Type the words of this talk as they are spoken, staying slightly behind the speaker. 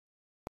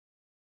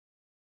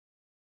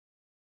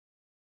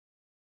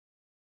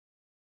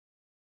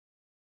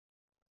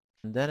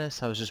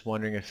Dennis, I was just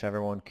wondering if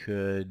everyone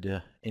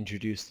could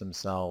introduce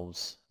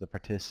themselves, the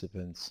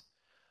participants,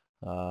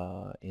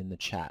 in the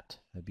chat.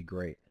 That'd be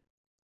great.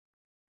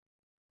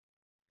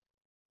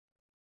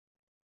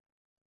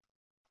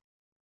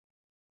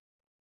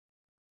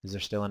 Is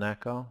there still an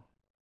echo?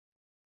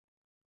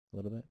 A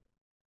little bit?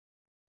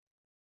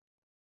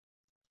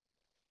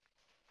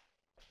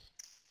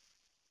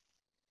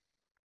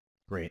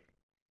 Great.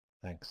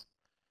 Thanks.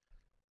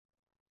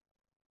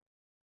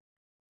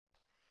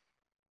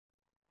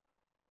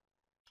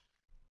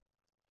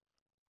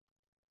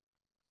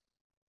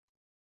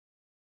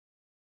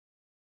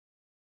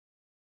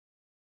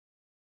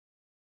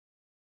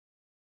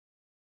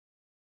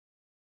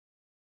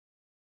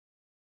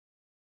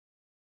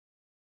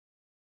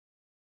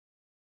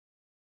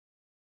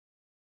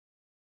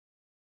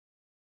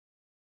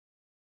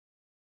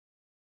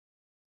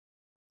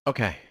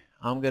 Okay,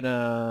 I'm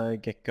gonna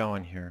get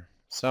going here.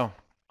 So,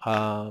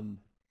 um,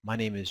 my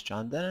name is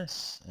John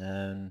Dennis,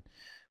 and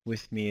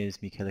with me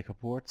is Michele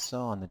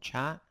Capurso on the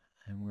chat,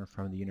 and we're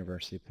from the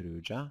University of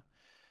Perugia.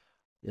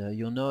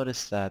 You'll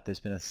notice that there's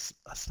been a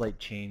slight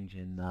change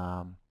in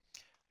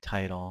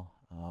title.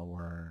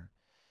 We're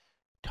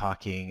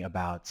talking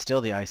about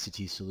still the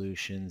ICT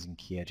solutions and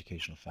key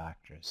educational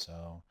factors.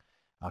 So,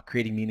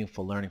 creating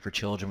meaningful learning for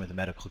children with a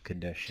medical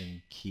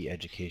condition, key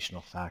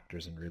educational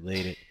factors, and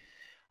related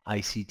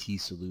ICT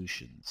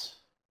solutions.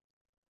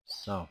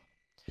 So,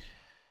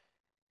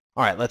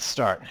 all right, let's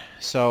start.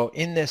 So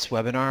in this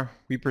webinar,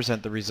 we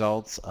present the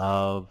results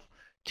of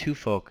 2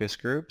 focus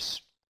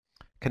groups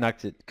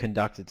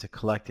conducted to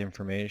collect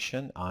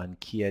information on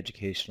key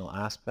educational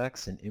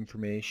aspects and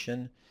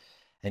information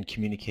and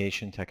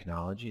communication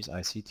technologies,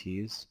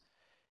 ICTs,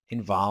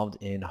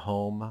 involved in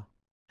home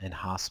and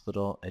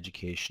hospital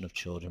education of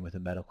children with a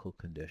medical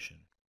condition.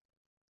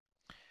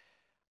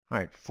 All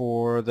right,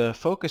 for the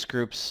focus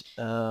groups,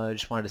 I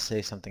just wanted to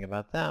say something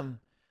about them.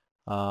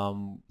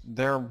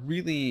 They're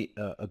really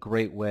a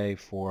great way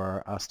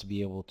for us to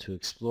be able to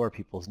explore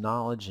people's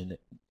knowledge and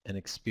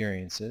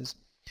experiences,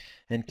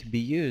 and can be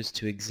used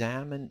to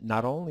examine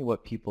not only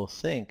what people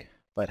think,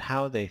 but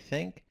how they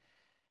think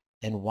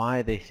and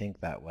why they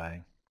think that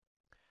way.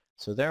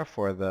 So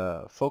therefore,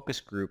 the focus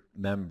group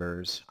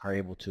members are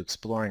able to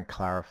explore and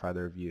clarify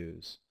their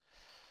views.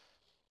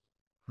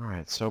 All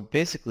right, so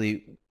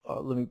basically,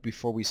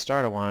 before we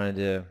start, I wanted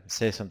to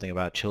say something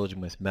about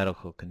children with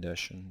medical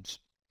conditions.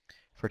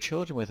 For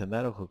children with a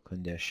medical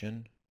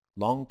condition,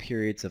 long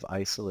periods of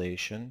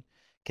isolation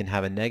can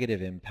have a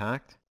negative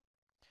impact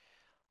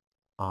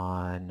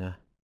on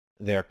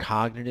their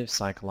cognitive,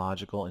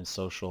 psychological, and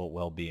social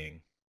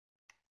well-being.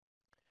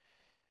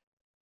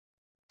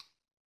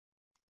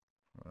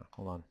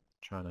 Hold on, I'm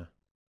trying to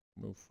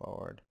move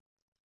forward.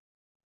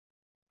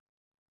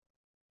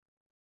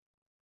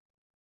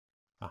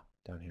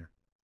 Down here.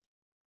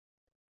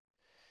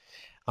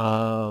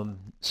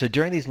 So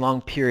during these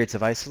long periods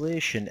of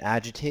isolation,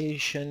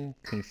 agitation,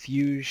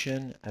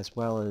 confusion, as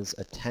well as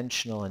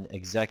attentional and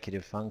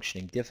executive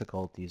functioning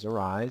difficulties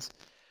arise,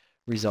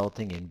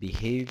 resulting in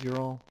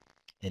behavioral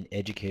and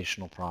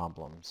educational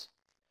problems.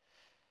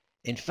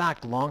 In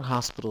fact, long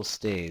hospital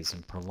stays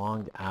and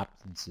prolonged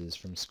absences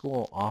from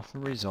school often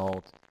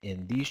result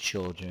in these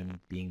children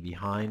being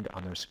behind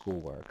on their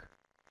schoolwork.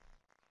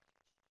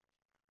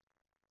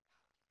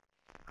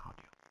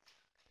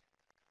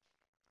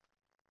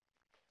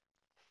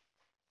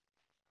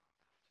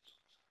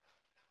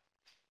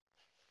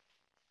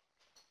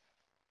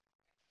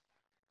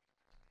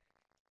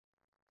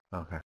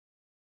 Okay.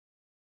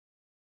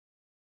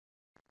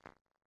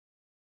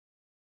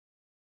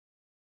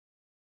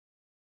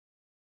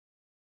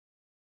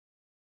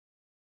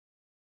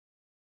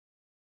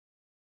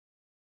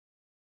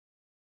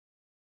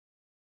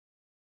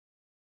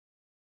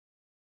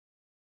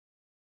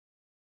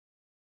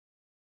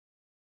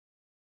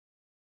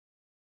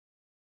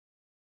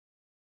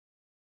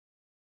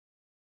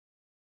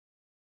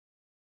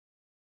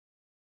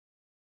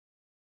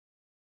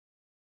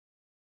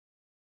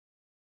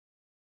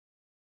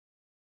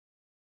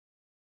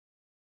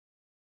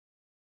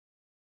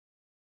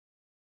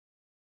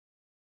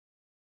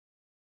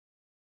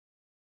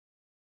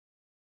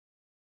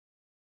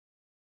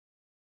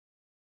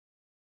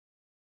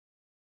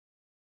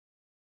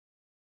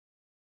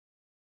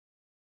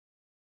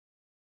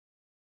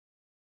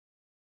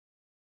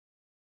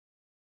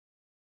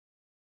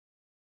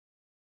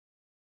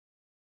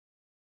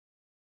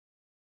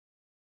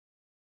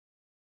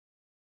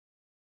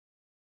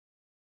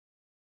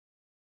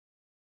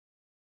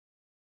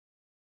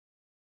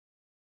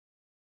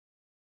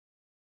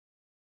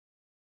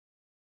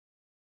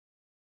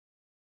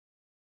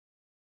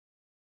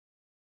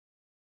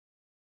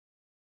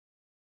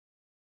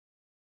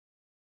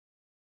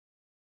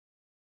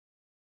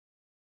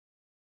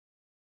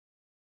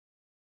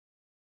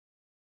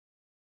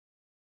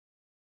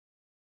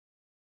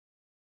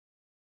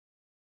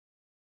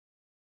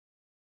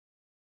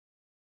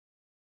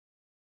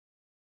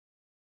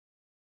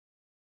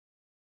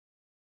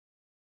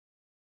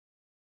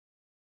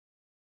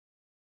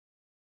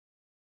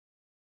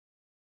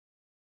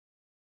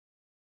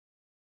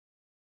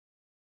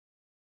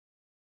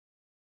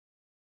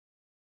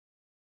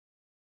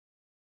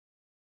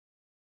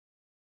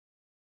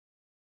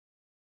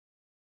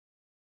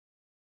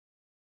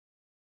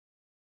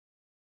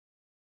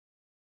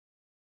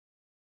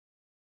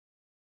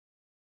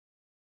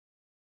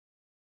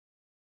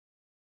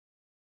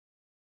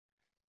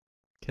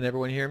 Can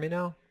everyone hear me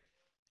now?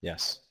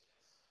 Yes.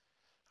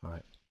 All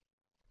right.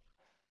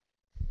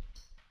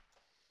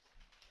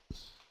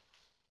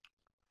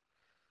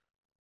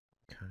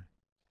 Okay.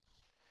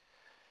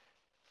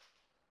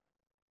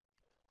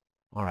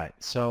 All right.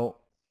 So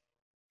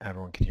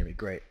everyone can hear me.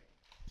 Great.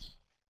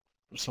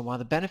 So while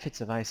the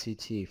benefits of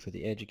ICT for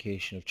the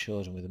education of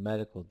children with a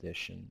medical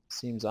condition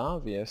seems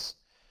obvious,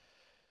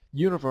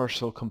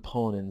 universal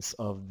components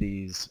of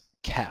these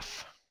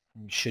KEF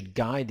should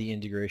guide the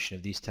integration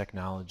of these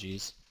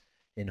technologies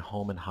in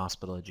home and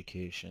hospital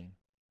education.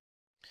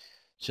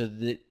 So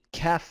the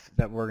KEF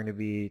that we're going to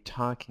be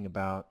talking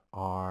about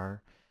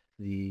are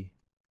the,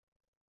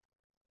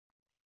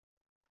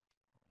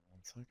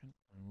 one second,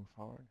 I'll move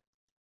forward.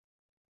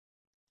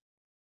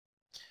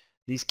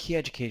 These key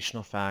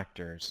educational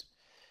factors.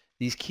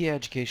 These key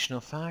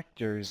educational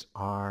factors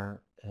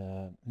are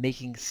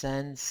making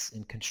sense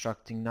in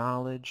constructing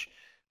knowledge,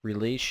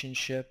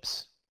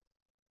 relationships,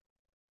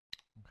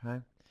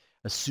 okay,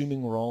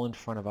 assuming role in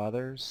front of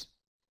others,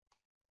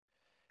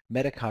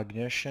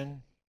 metacognition,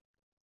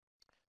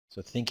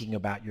 so thinking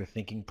about your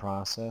thinking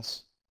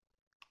process,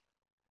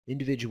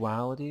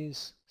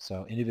 individualities,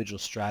 so individual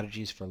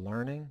strategies for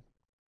learning,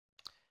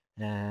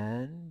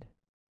 and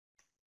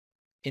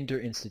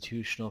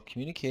interinstitutional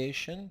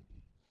communication.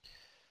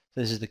 So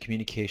this is the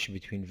communication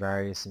between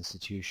various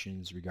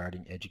institutions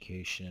regarding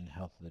education and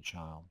health of the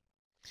child.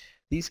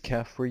 These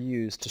KEF were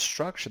used to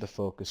structure the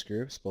focus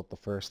groups, both the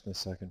first and the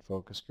second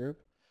focus group,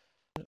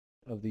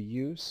 of the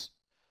use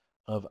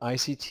of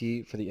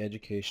ICT for the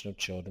education of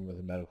children with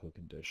a medical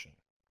condition,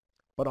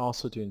 but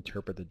also to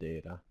interpret the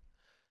data.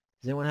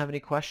 Does anyone have any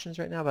questions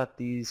right now about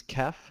these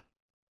KEF?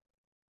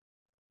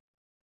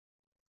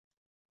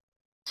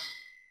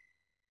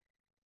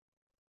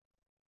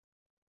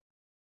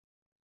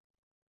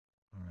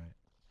 All right,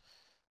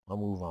 I'll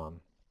move on.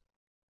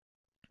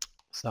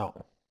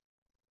 So,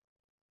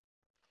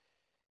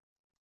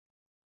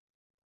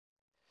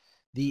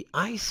 the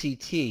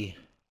ICT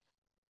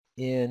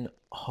in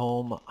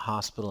home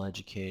hospital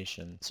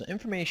education. So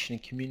information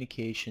and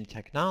communication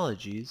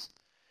technologies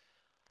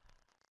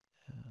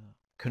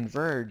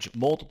converge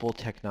multiple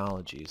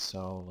technologies,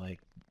 so like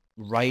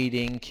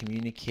writing,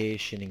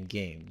 communication, and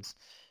games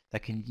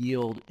that can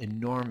yield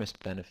enormous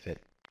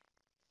benefit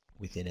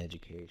within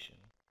education.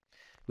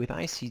 With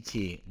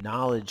ICT,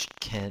 knowledge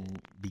can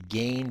be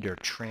gained or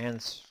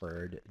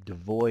transferred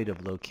devoid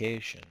of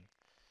location.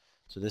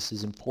 So this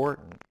is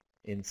important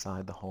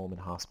inside the home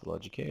and hospital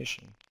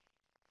education.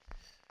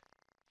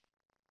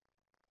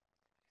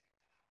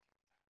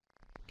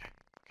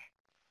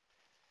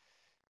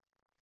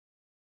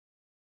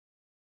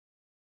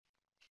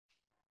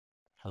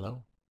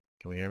 Hello?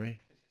 Can we hear me?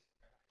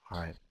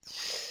 All right.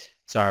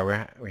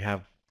 Sorry, we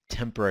have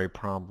temporary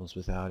problems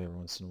with audio every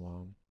once in a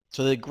while.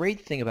 So the great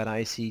thing about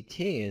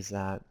ICT is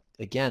that,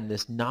 again,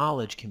 this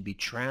knowledge can be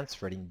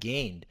transferred and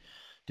gained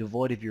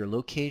devoid of your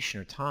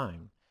location or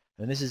time.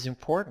 And this is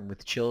important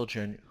with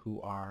children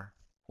who are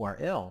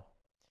ill.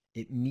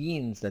 It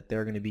means that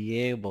they're going to be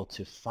able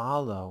to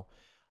follow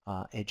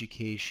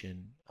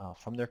education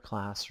from their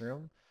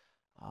classroom,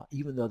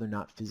 even though they're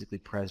not physically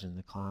present in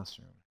the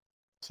classroom.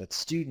 So that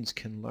students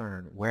can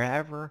learn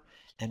wherever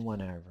and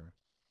whenever.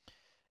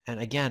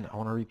 And again, I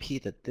want to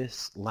repeat that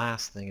this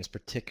last thing is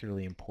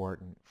particularly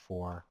important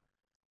for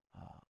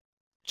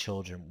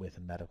children with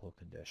a medical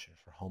condition,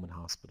 for home and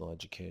hospital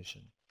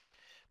education.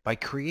 By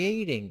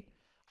creating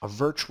a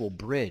virtual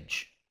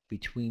bridge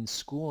between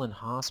school and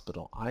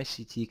hospital,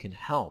 ICT can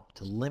help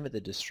to limit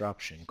the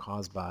disruption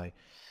caused by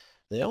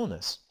the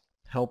illness,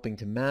 helping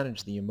to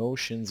manage the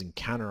emotions and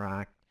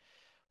counteract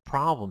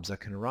problems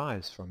that can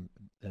arise from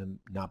them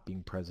not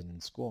being present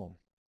in school.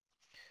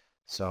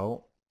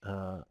 So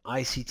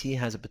ICT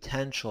has a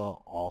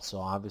potential also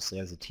obviously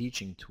as a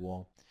teaching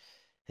tool.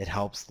 It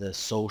helps the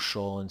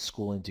social and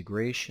school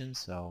integration.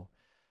 So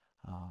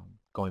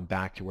going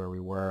back to where we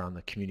were on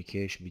the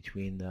communication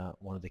between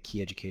one of the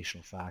key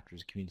educational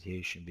factors,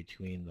 communication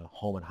between the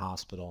home and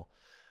hospital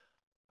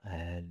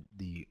and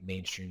the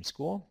mainstream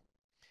school.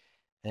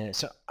 And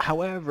so,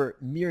 however,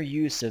 mere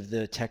use of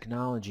the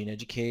technology in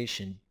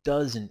education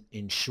doesn't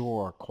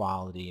ensure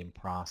quality in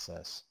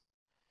process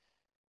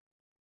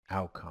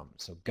outcome.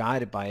 So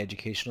guided by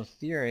educational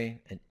theory,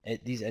 and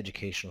these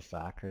educational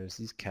factors,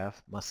 these KEF,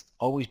 must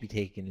always be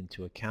taken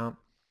into account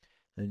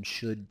and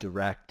should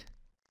direct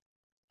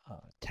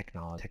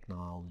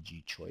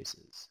technology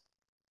choices.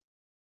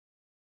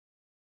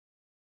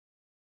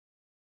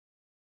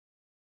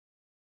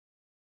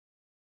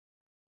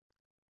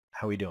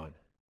 How are we doing?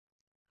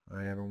 All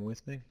right, everyone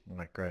with me? All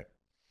right, great.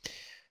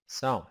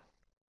 So,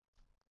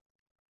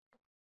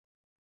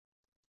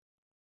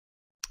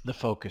 the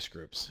focus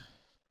groups.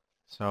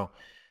 So,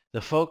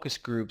 the focus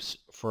groups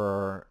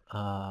were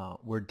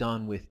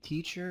done with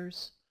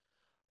teachers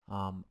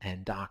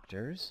and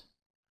doctors.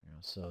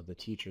 So the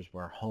teachers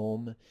were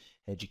home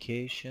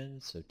education,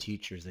 so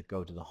teachers that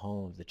go to the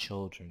home of the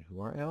children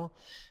who are ill,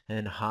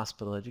 and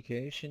hospital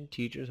education,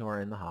 teachers who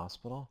are in the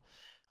hospital.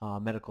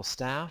 Medical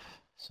staff,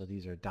 so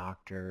these are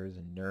doctors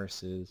and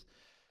nurses,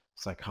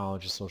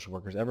 psychologists, social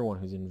workers, everyone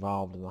who's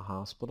involved in the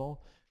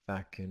hospital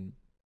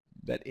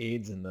that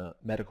aids in the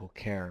medical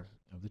care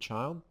of the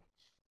child.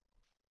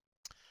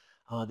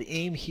 The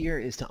aim here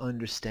is to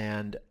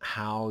understand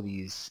how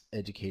these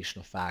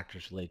educational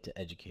factors relate to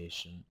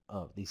education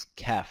of these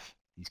KEF,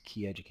 these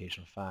key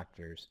educational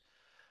factors,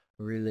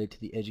 relate to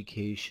the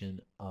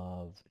education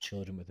of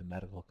children with a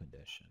medical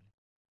condition.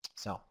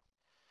 So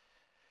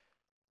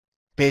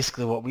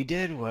basically what we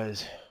did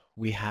was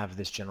we have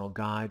this general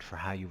guide for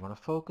how you run a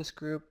focus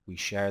group. We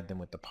shared them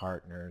with the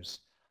partners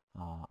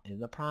in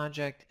the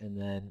project, and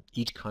then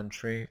each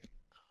country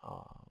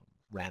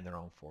ran their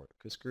own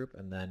focus group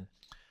and then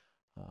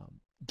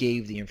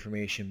gave the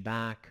information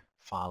back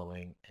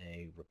following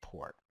a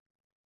report.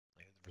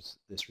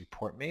 This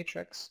report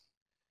matrix.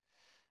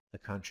 The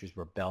countries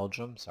were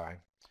Belgium,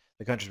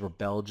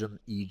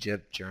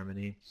 Egypt,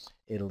 Germany,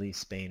 Italy,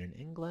 Spain, and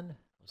England.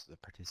 Those are the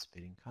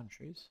participating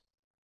countries.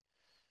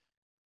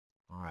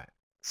 All right,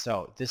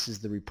 so this is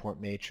the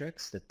report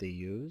matrix that they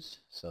used.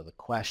 So the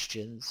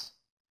questions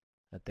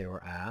that they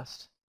were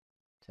asked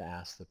to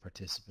ask the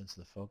participants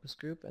of the focus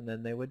group, and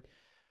then they would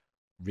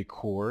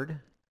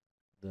record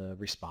the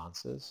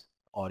responses,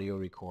 audio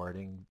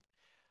recording,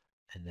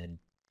 and then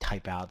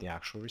type out the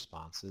actual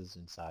responses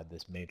inside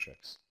this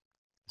matrix.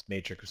 This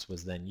matrix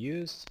was then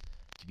used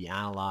to be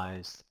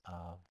analyzed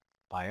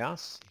by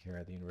us here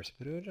at the University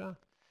of Perugia,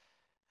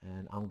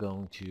 and I'm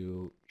going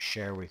to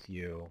share with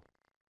you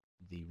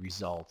the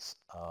results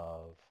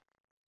of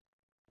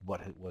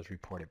what was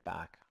reported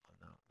back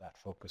on that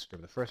focus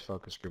group, the first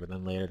focus group, and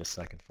then later the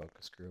second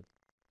focus group.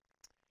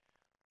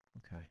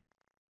 Okay.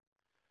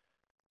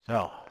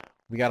 So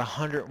we got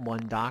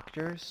 101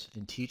 doctors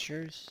and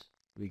teachers.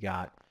 We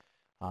got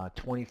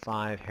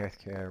 25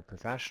 healthcare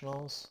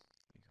professionals,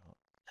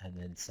 and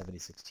then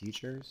 76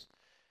 teachers.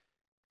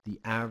 The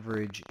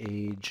average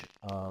age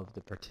of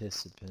the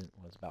participant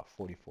was about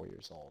 44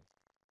 years old.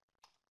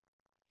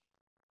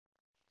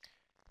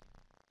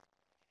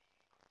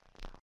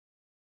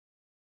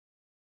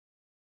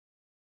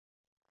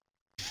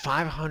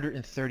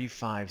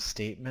 $535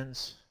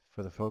 statements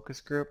for the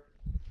focus group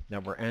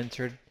that were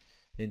entered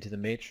into the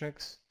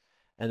matrix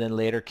and then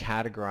later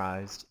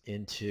categorized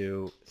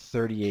into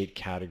 38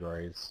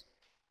 categories.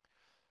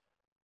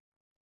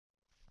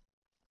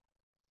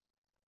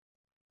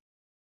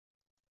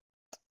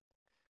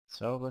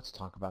 So let's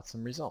talk about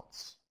some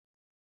results.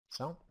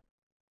 So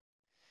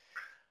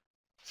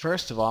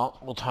first of all,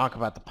 we'll talk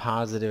about the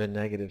positive and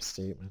negative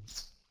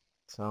statements.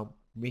 So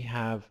we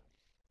have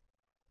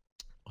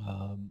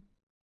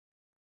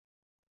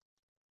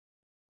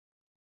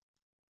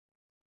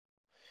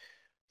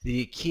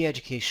the key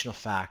educational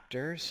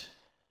factors.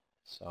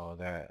 So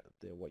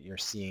what you're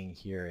seeing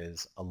here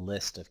is a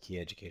list of key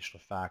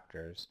educational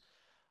factors.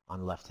 On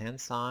the left-hand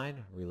side,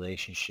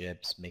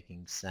 relationships,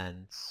 making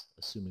sense,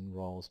 assuming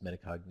roles,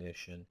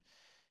 metacognition,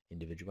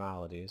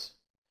 individualities.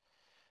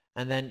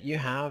 And then you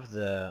have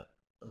the,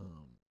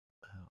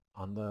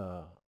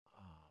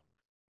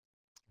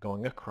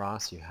 going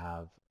across, you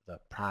have the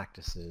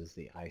practices,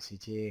 the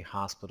ICT,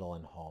 hospital,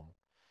 and home.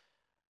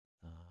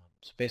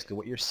 So basically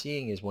what you're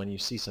seeing is when you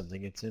see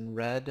something, it's in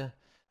red,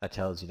 that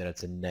tells you that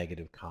it's a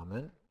negative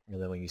comment.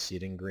 And then when you see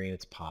it in green,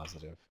 it's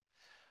positive.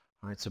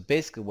 All right, so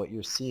basically what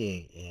you're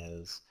seeing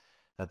is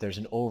that there's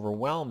an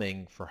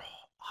overwhelming for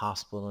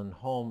hospital and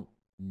home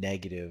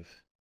negative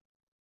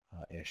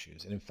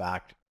issues. And in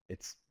fact,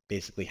 it's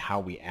basically how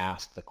we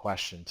asked the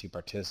question to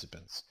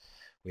participants.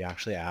 We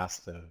actually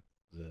asked the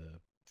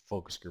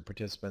focus group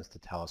participants to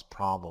tell us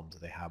problems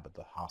they have at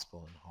the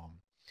hospital and home.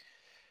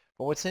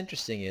 But what's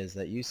interesting is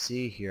that you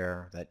see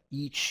here that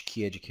each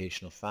key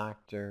educational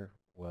factor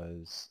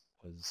was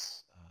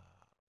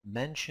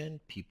mentioned.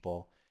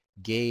 People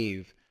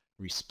gave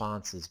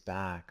responses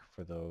back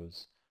for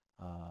those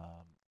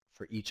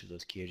for each of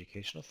those key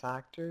educational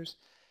factors.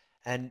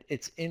 And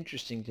it's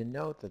interesting to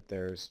note that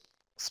there's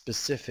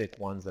specific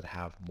ones that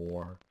have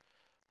more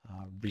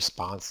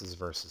responses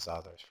versus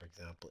others. For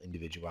example,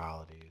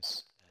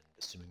 individualities and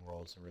assuming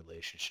roles and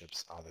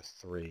relationships are the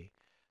three.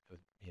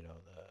 You know,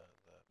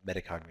 the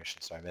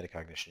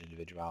metacognition,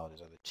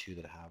 individualities are the two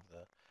that have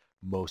the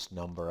most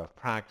number of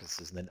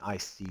practices. And then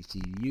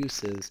ICT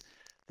uses,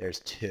 there's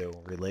two.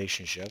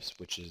 Relationships,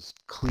 which is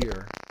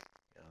clear,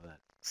 you know, that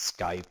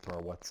Skype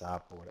or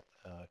WhatsApp or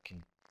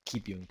can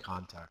keep you in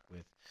contact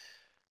with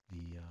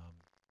the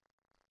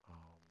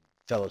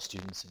fellow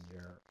students in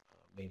your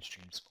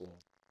mainstream school.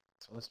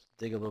 So let's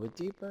dig a little bit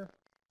deeper.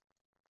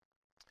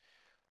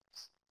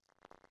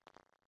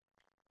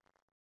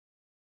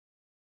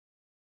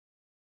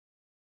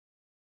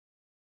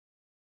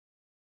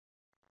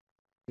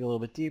 Dig a little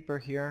bit deeper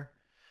here.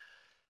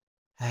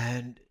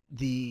 And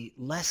the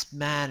less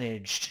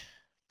managed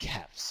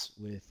KEFs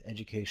with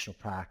educational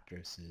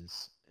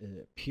practices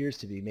appears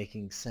to be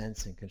making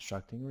sense and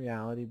constructing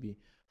reality,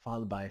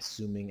 followed by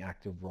assuming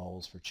active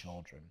roles for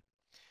children.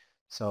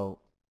 So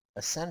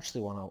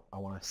essentially what I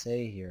want to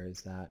say here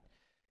is that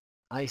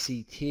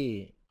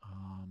ICT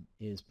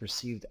is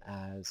perceived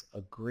as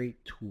a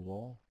great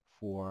tool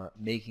for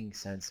making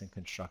sense and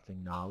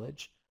constructing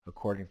knowledge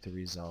according to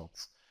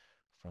results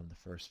from the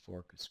first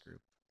focus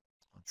group.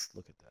 Let's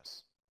look at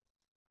this.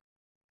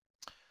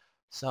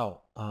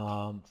 So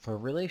for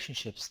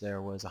relationships,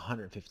 there was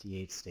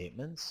 158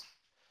 statements.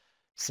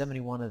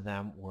 71 of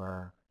them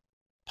were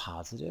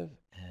positive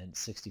and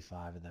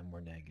 65 of them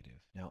were negative.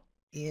 Now,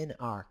 in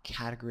our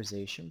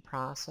categorization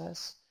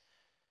process,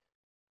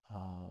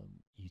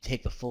 you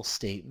take the full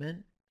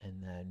statement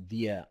and then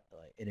via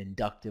an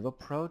inductive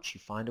approach,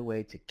 you find a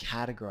way to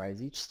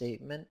categorize each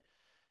statement.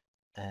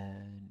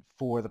 And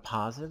for the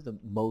positive, the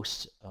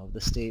most of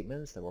the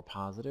statements that were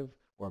positive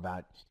were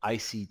about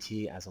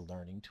ICT as a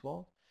learning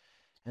tool.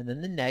 And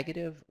then the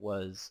negative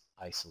was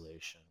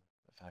isolation,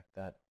 the fact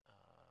that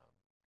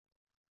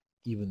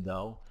even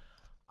though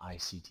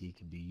ICT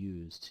can be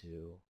used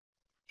to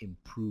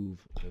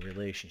improve the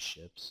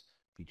relationships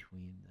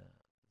between the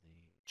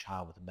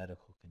child with a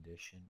medical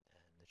condition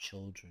and the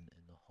children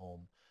in the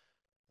home,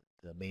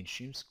 the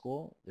mainstream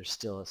school, there's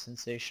still a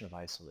sensation of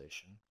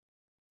isolation.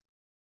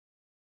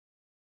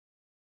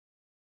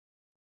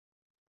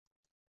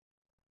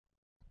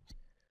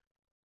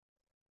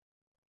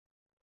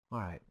 All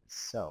right,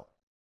 so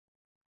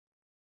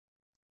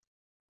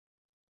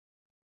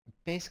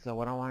basically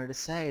what I wanted to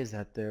say is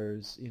that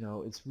there's,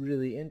 it's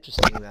really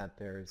interesting that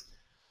there's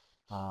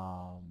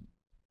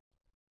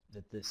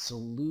that the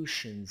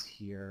solutions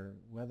here,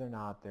 whether or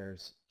not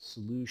there's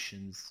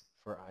solutions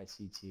for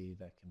ICT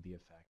that can be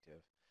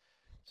effective.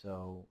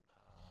 So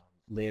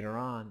later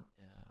on,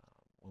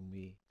 when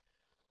we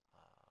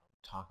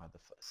talk about the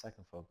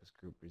second focus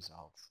group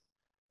results,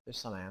 there's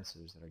some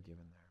answers that are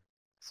given there.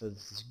 So the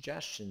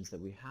suggestions that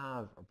we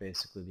have are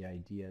basically the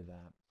idea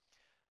that,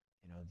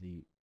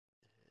 the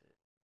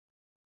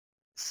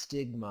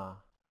stigma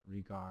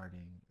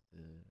regarding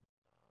the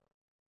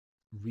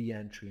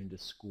re-entry into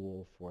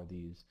school for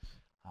these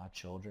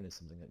children is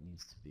something that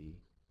needs to be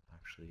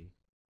actually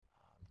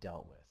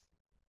dealt with.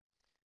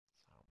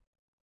 So,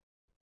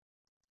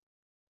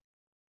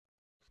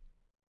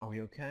 are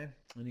we okay?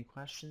 Any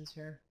questions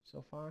here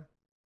so far?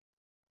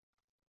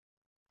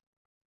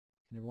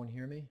 Can everyone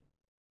hear me?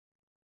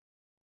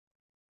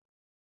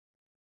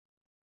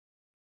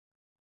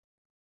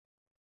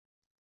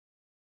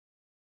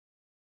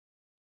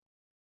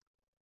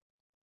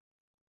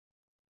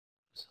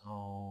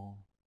 So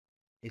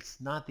it's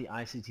not the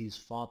ICT's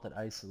fault that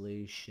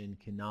isolation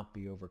cannot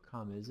be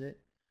overcome, is it?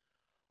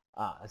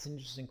 That's an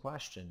interesting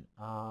question.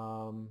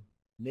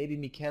 Maybe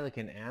Michele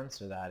can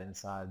answer that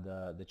inside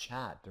the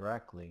chat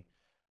directly.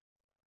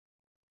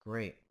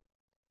 Great.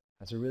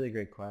 That's a really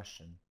great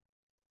question.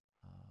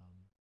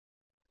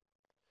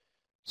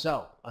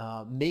 So,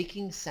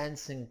 making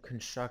sense and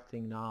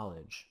constructing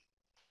knowledge.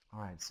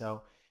 All right,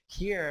 so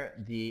here,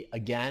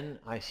 again,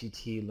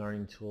 ICT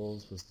learning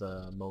tools was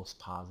the most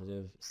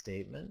positive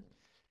statement,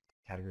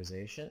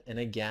 categorization. And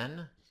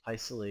again,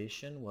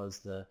 isolation was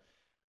the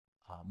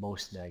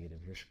most negative.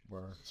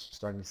 We're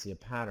starting to see a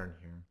pattern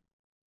here.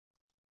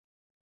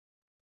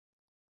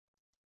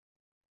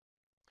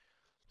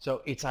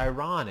 So it's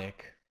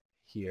ironic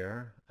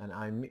here,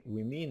 and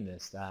we mean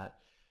this, that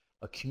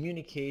a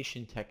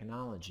communication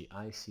technology,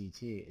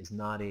 ICT, is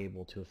not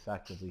able to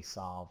effectively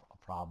solve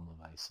a problem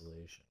of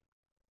isolation.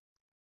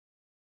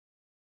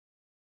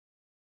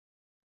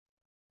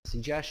 The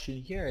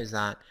suggestion here is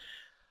that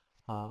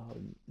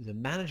the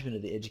management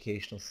of the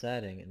educational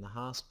setting in the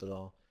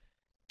hospital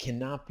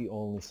cannot be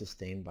only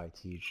sustained by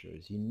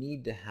teachers. You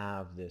need to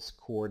have this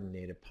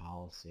coordinated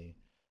policy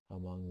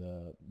among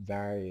the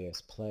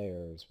various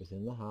players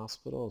within the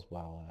hospital, as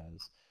well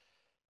as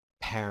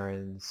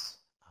parents,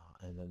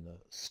 and then the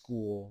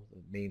school,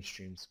 the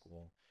mainstream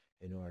school,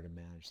 in order to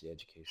manage the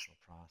educational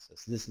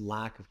process. This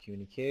lack of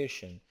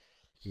communication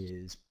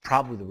is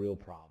probably the real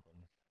problem.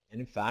 And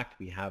in fact,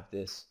 we have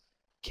this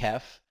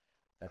KEF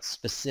that's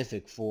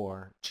specific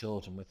for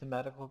children with a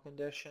medical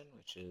condition,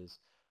 which is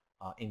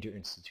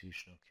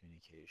interinstitutional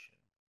communication.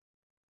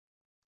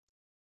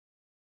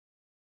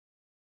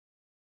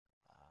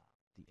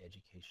 The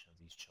education of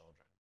these children.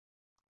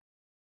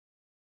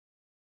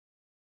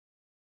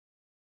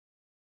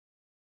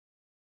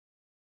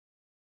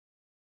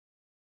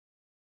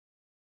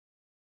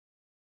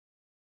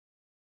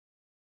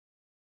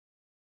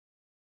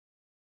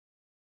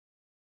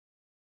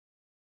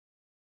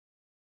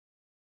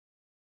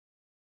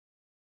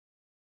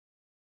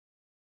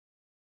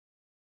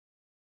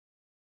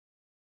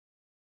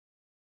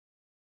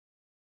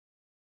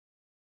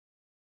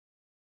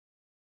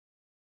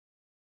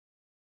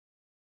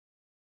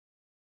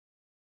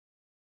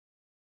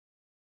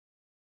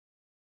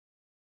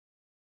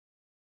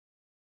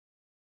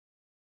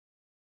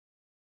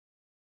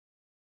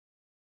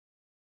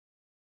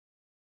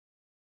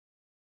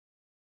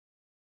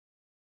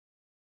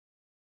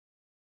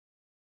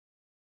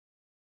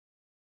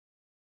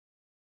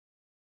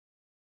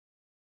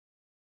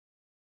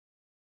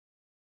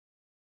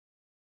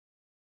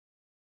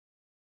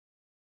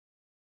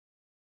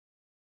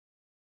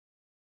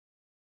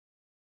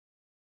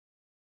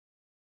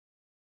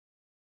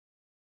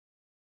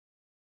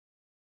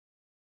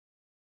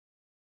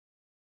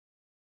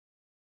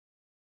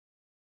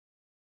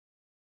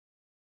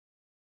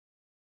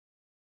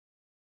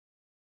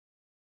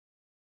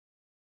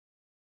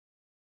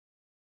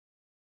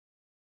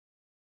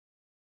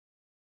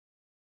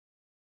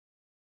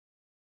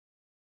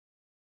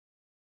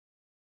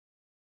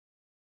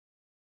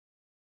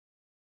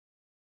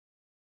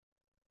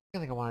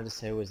 thing I wanted to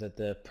say was that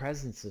the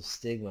presence of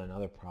stigma and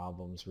other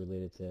problems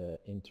related to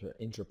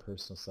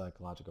interpersonal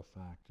psychological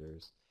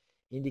factors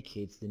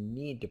indicates the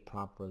need to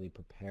properly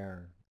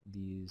prepare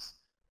these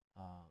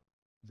uh,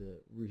 the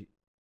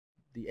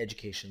the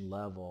education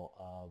level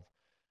of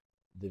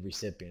the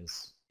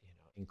recipients,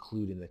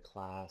 including the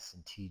class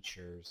and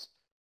teachers,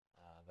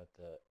 that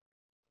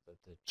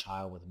the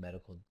child with a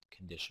medical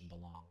condition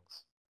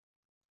belongs.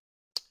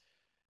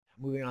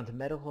 Moving on to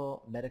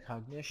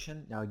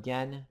metacognition. Now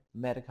again,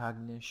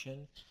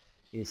 metacognition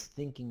is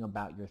thinking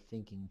about your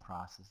thinking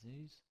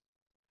processes.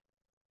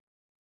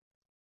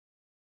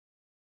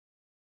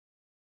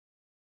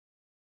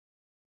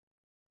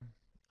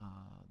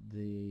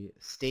 The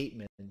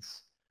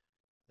statements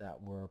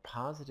that were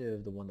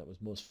positive, the one that was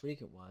most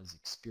frequent was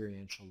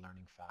experiential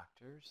learning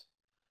factors.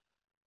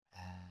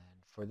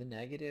 And for the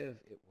negative,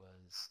 it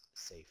was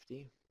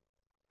safety.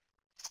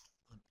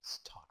 Let's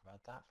talk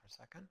about that for a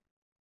second.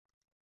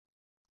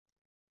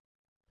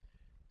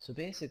 So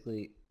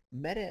basically,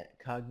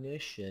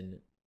 metacognition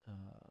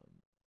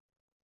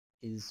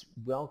is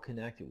well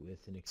connected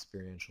with an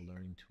experiential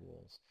learning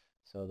tools.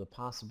 So the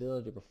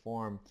possibility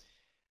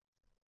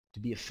to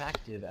be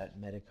effective at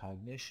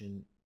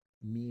metacognition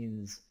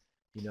means,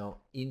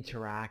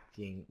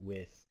 interacting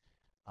with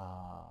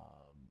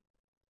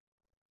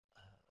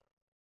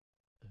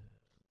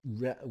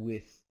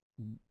with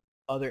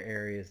other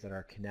areas that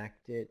are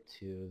connected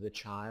to the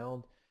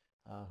child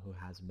who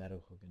has a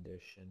medical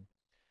condition.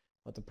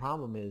 But the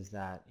problem is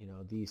that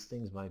these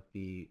things might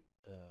be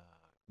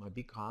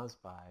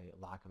caused by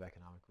lack of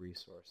economic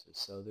resources.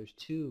 So there's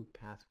two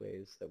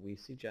pathways that we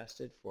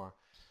suggested for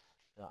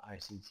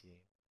ICT.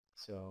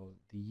 So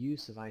the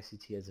use of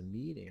ICT as a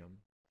medium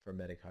for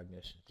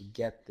metacognition to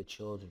get the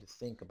children to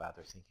think about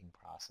their thinking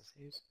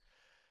processes,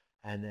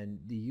 and then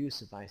the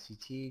use of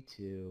ICT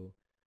to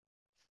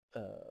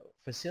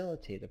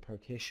facilitate the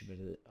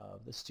participation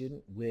of the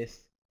student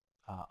with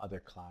other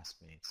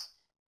classmates.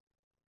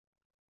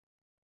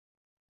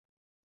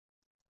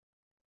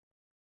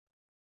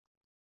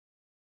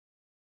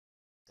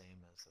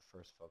 Same as the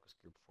first focus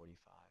group 45.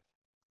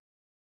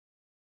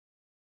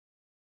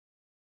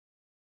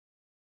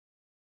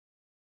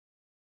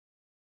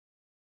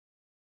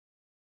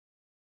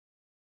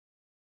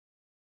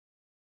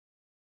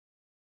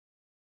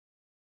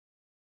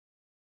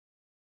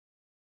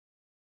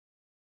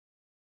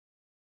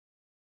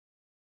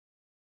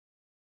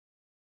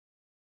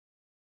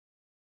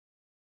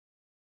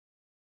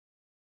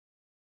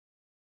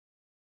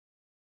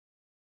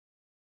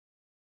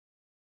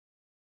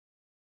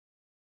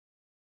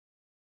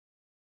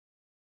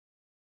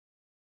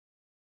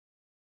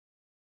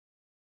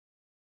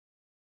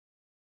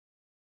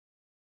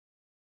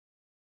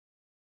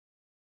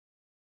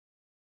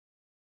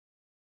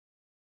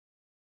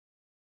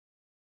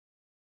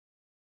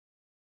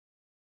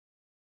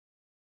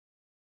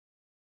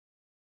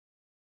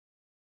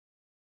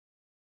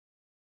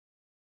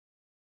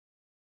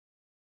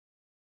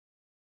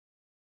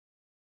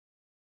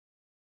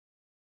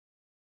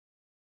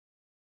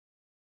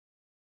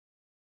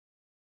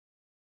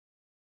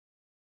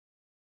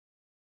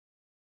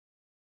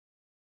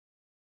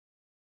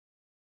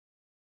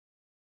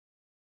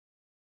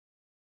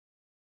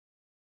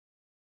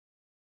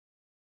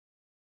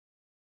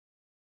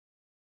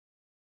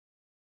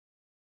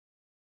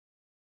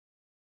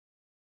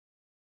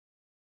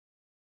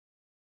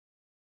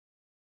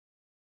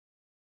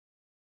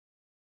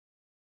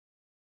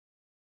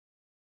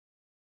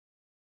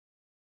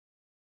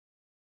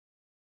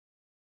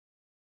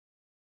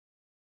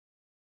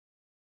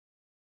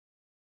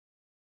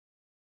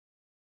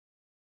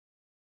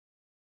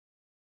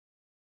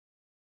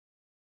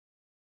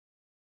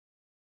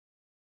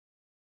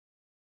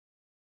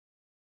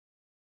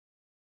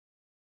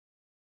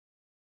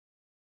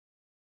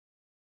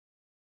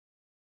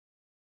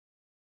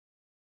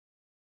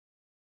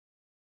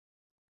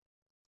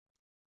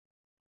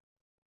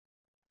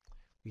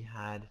 We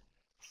had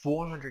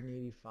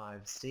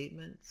 485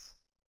 statements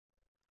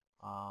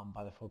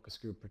by the focus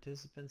group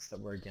participants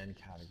that were again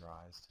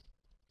categorized.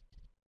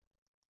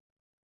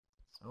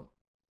 So,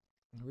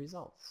 the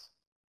results.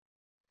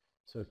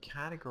 So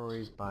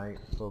categories by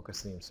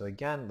focus theme. So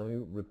again,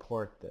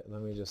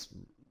 let me just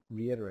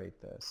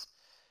reiterate this,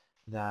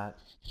 that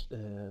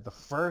the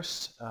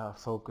first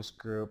focus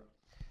group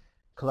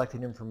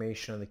collected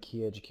information on the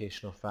key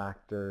educational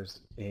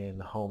factors in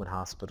the home and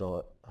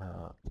hospital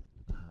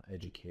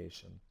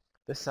education.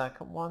 The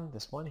second one,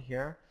 this one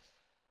here,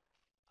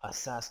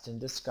 assessed and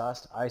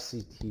discussed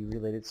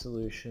ICT-related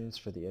solutions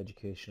for the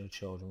education of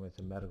children with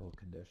a medical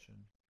condition.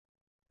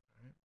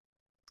 All right.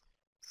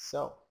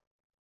 So,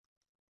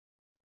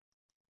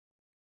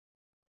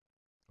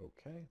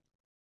 okay,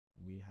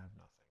 we have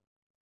nothing.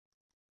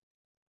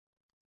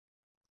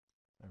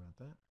 Sorry about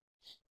that.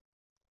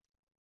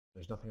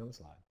 There's nothing on the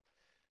slide.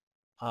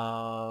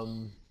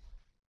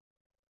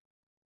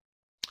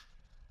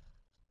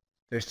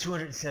 There's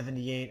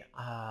 278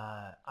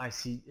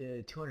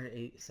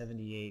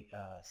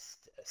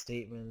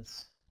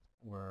 statements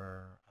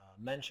were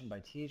mentioned by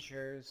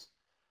teachers.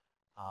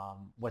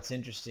 What's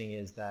interesting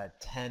is that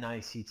 10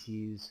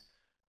 ICTs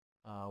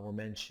were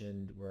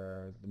mentioned,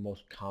 where the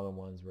most common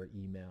ones were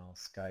email,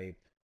 Skype,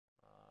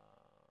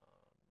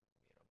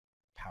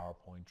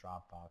 PowerPoint,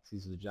 Dropbox.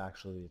 These are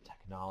actually the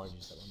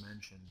technologies that were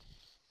mentioned.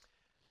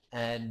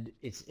 And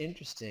it's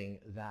interesting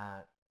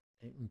that,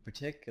 in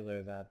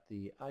particular, that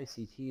the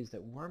ICTs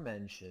that were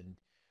mentioned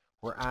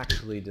were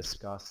actually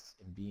discussed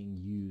and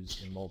being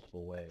used in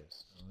multiple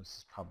ways. Now, this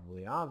is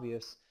probably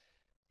obvious,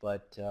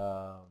 but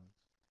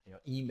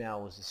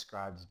email was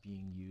described as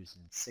being used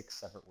in 6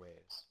 separate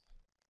ways.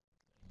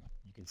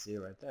 You can see it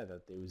right there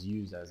that it was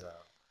used as a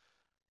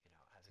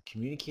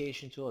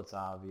communication tool. It's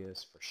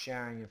obvious, for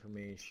sharing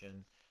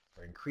information,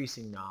 for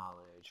increasing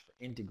knowledge, for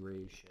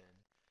integration,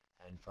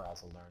 and for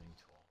as a learning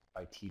tool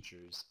by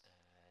teachers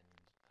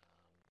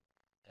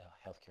and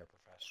healthcare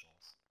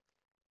professionals.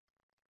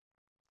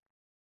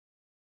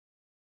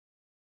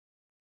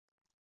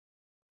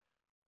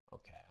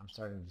 Okay, I'm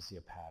starting to see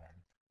a pattern.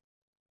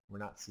 We're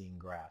not seeing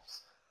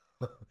graphs.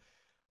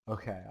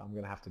 Okay, I'm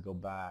going to have to go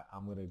back.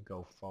 I'm going to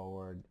go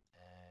forward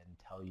and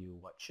tell you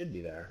what should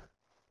be there.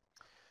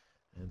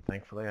 And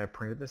thankfully I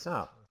printed this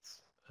out.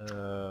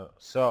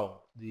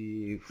 So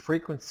the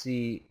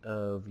frequency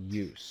of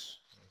use.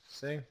 Let's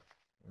see.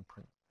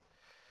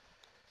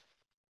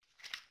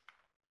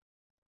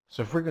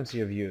 So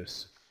frequency of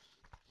use.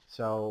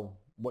 So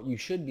what you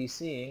should be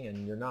seeing,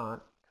 and you're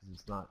not, because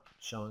it's not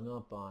showing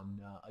up on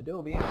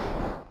Adobe,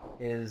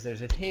 is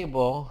there's a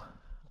table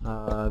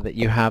that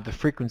you have the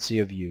frequency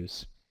of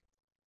use.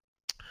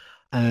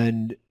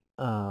 And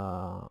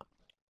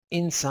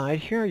inside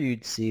here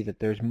you'd see that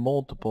there's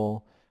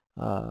multiple,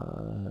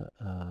 for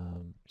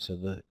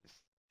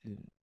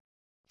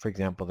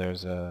example,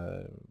 there's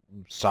a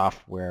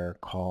software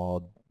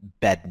called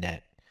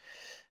BedNet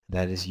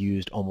that is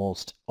used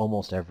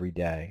almost every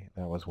day.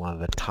 That was one of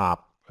the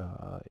top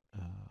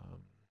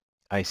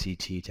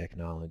ICT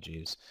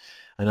technologies.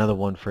 Another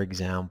one, for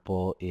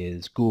example,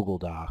 is Google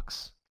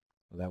Docs.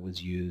 That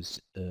was used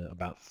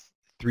about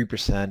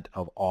 3%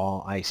 of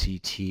all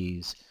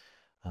ICTs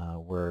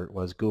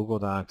was Google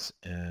Docs,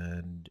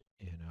 and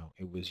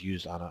it was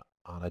used on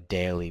a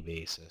daily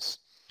basis.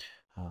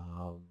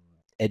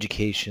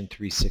 Education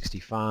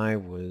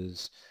 365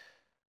 was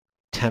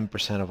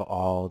 10% of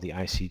all the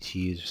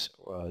ICTs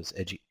was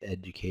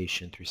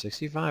Education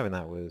 365, and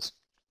that was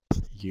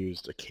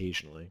used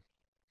occasionally.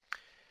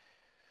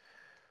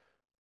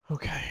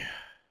 Okay,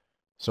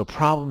 so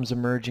problems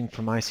emerging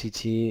from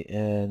ICT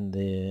in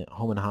the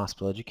home and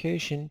hospital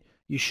education.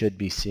 You should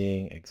be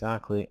seeing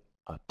exactly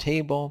a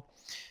table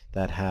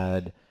that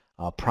had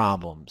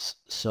problems.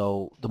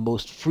 So the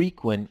most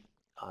frequent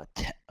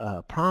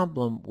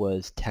problem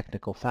was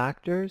technical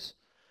factors,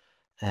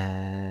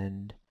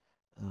 and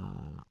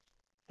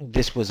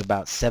this was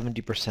about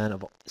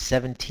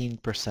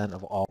 17%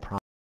 of all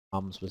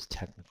problems was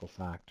technical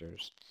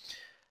factors.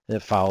 Then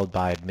followed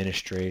by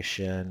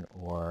administration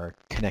or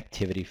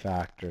connectivity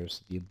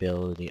factors, the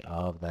ability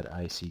of that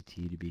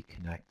ICT to be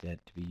connected,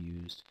 to be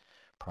used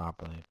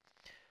properly.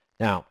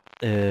 Now,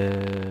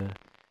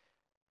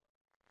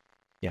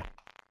 yeah.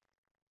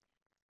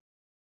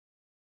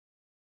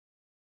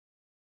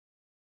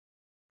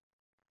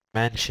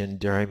 Mentioned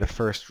during the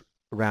first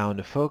round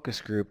of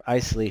focus group,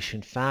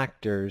 isolation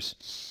factors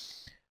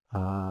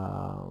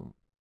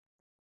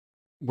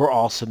were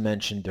also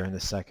mentioned during the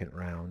second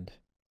round.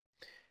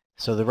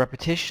 So the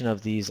repetition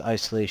of these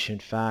isolation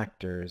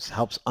factors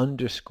helps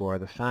underscore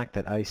the fact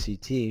that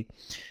ICT,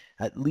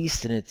 at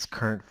least in its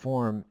current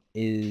form,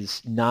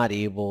 is not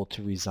able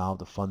to resolve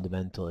the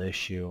fundamental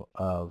issue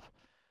of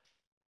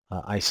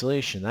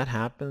isolation. That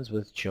happens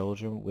with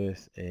children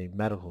with a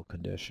medical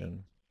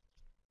condition.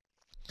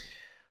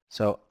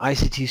 So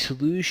ICT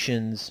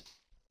solutions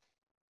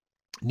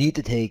need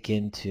to take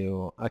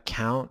into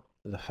account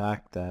the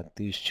fact that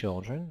these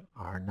children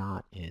are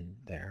not in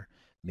their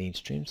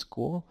mainstream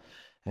school,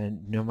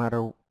 and no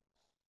matter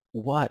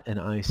what an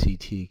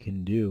ICT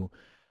can do,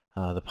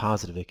 the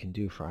positive it can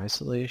do for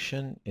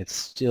isolation, it's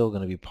still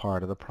going to be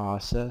part of the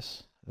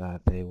process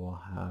that they will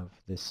have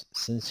this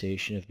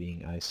sensation of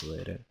being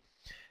isolated.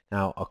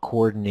 Now, a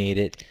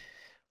coordinated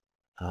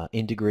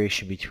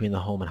integration between the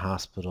home and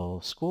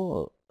hospital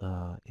school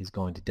is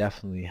going to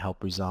definitely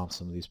help resolve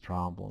some of these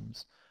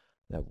problems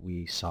that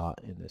we saw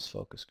in this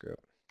focus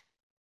group.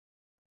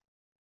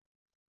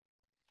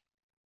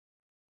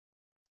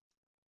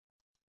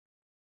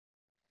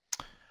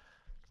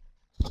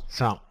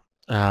 So,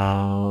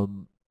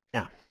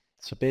 yeah.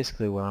 So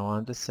basically what I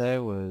wanted to say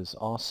was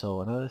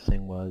also another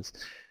thing was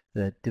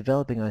that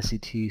developing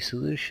ICT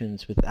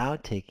solutions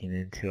without taking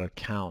into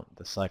account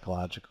the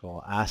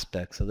psychological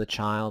aspects of the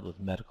child with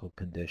medical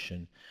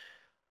condition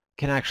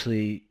can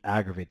actually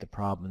aggravate the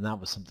problem, and that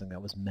was something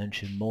that was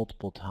mentioned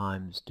multiple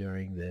times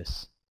during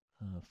this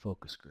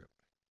focus group.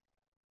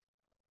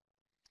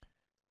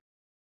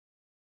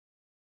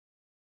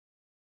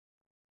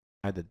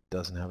 That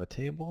doesn't have a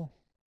table.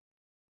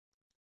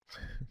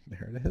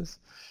 There it is.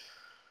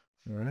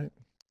 All right.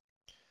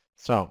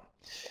 So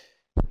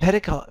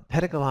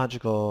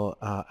Pedagogical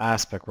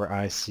aspect where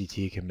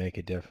ICT can make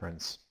a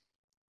difference.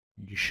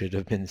 You should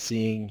have been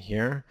seeing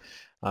here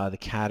the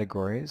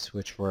categories,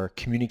 which were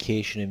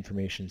communication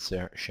information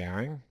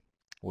sharing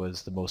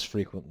was the most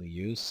frequently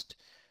used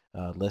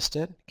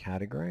listed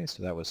category.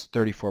 So that was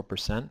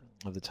 34%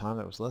 of the time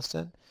that was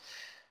listed.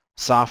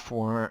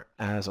 Software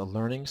as a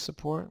learning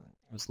support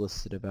was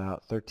listed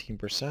about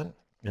 13%,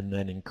 and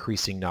then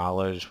increasing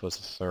knowledge was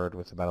a third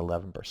with about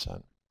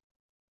 11%.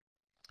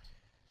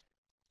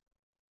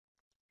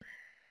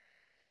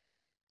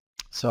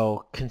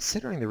 So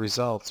considering the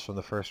results from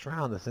the first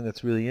round, the thing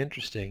that's really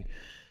interesting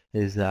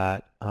is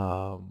that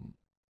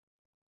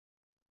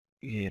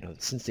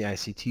since the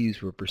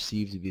ICTs were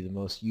perceived to be the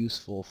most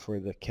useful for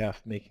the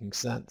KEF making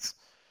sense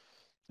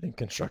and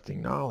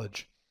constructing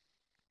knowledge,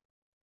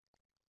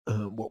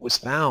 what was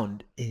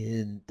found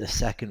in the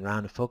second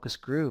round of focus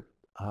group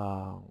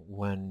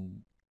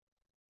when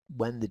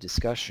the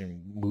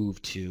discussion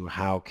moved to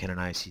how can an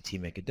ICT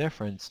make a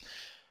difference,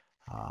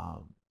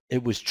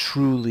 it was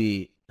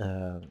truly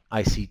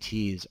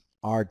ICTs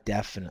are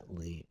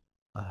definitely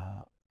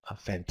a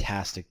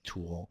fantastic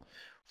tool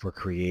for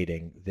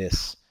creating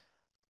this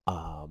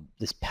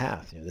this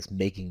path, this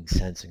making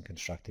sense and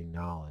constructing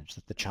knowledge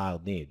that the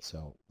child needs.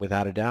 So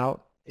without a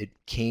doubt, it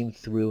came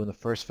through in the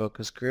first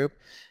focus group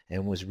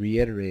and was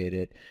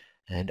reiterated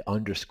and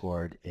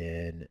underscored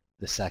in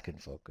the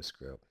second focus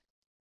group.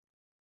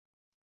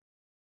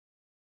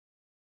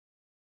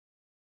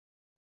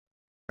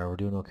 We're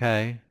doing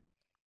okay?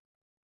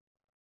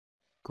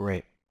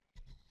 Great.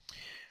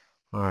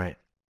 All right.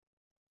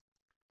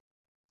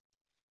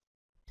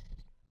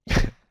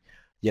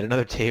 Yet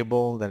another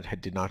table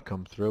that did not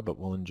come through, but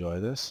we'll enjoy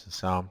this.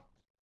 So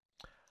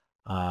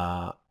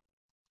on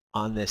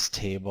this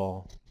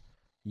table,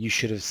 you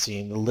should have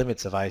seen the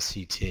limits of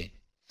ICT.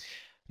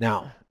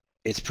 Now,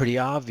 it's pretty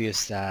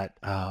obvious that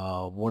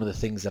one of the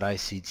things that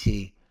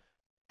ICT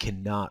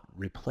cannot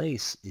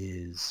replace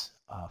is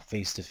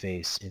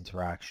face-to-face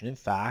interaction. In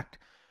fact,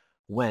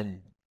 when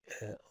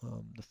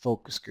the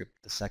focus group,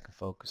 the second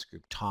focus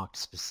group, talked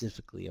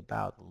specifically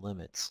about the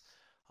limits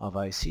of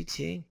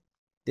ICT,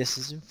 this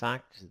is in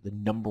fact the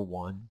number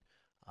one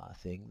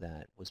thing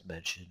that was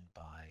mentioned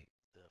by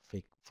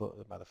the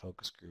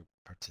focus group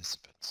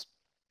participants.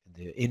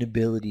 The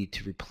inability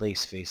to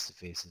replace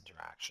face-to-face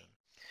interaction.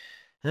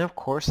 And of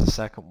course, the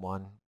second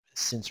one,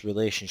 since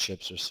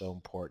relationships are so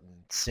important,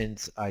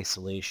 since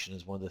isolation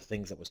is one of the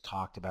things that was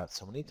talked about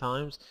so many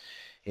times,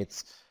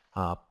 it's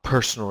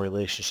personal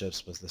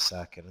relationships was the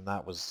second, and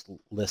that was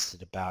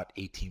listed about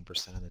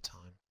 18% of the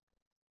time.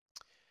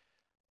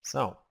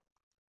 So,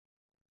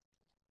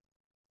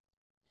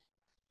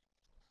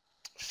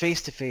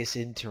 face-to-face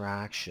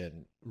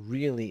interaction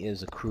really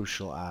is a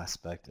crucial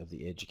aspect of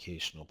the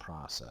educational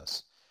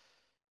process.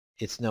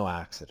 It's no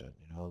accident,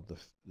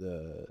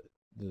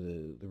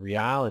 the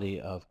reality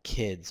of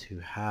kids who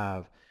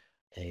have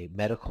a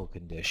medical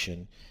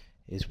condition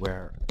is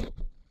where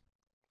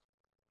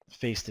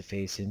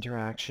face-to-face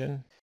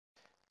interaction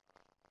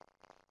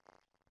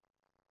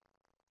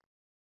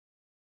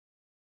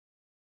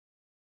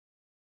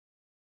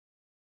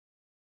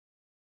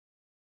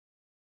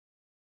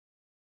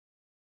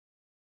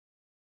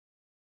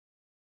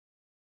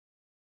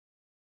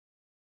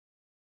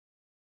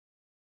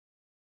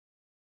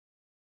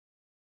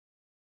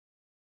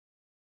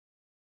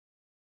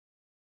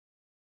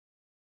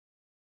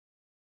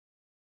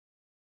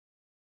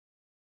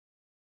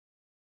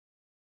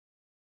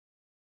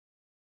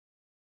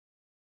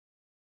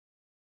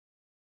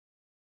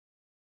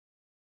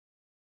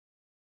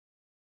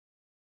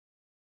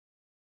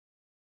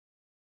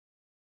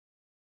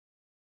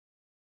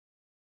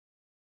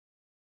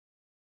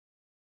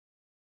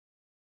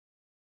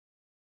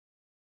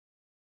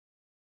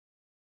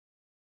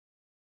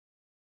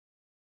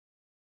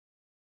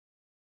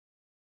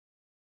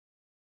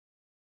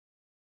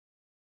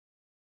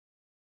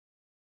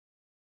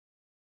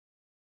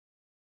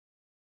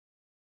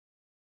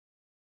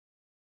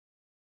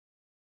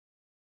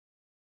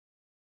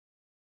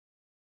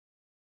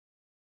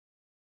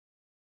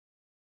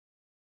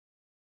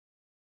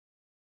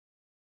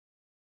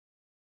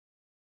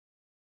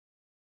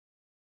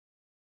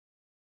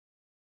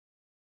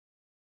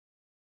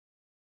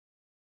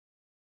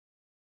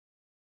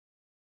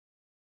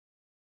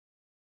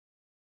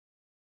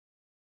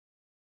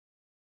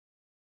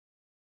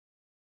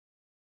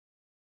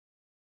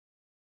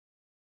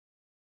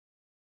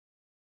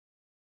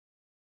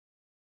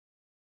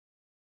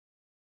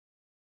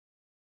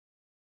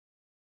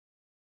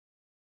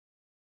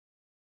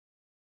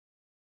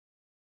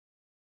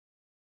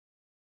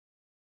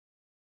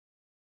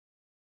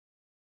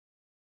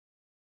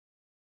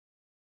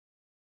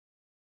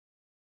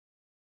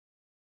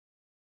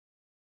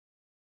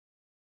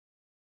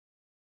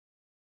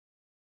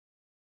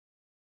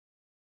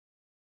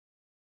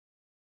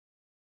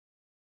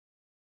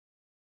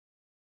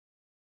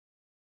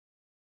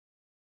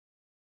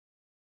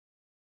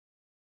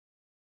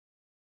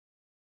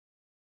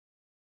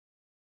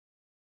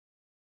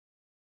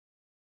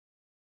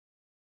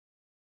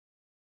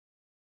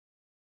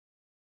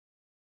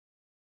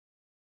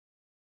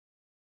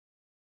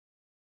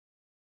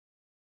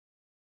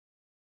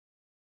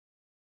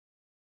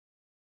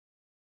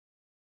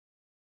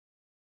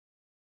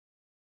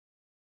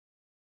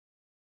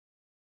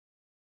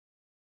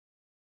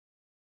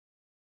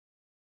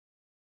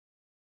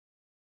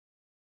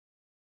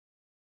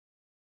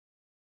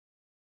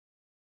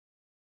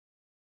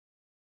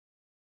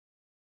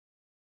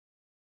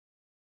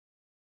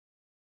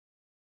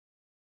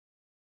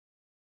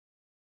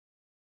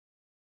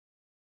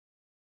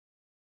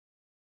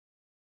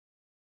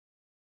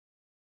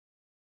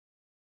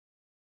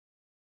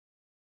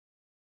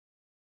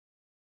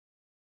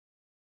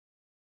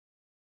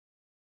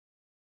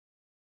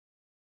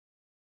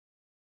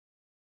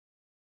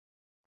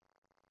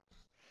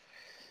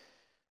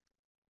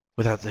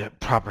without the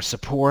proper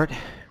support,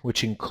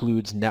 which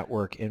includes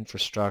network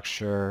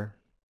infrastructure,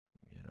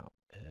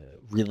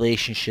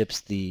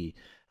 relationships, the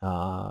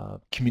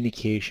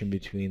communication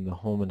between the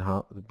home and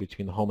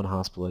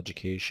hospital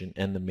education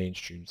and the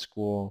mainstream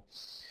school,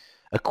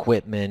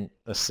 equipment,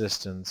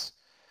 assistance.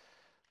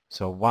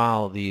 So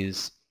while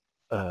these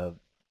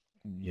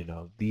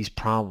these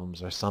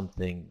problems are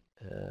something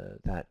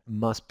that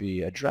must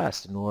be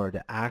addressed in order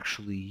to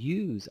actually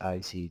use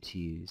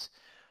ICTs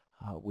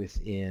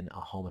within a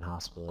home and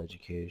hospital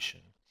education.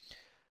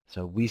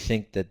 So we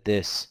think that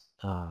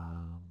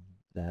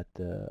that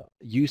the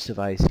use of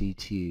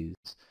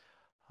ICTs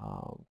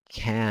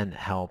can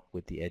help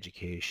with the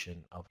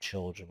education of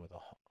children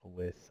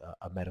with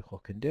a medical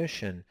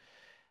condition,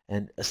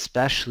 and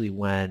especially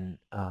when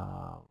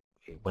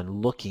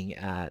looking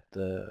at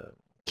the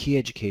key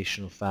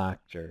educational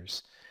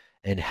factors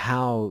and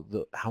how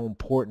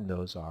important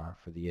those are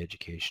for the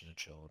education of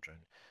children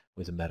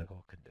with a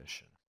medical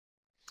condition.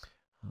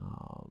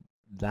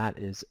 That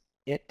is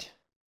it,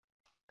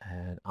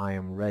 and I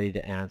am ready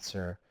to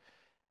answer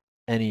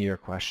any of your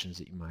questions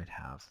that you might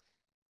have.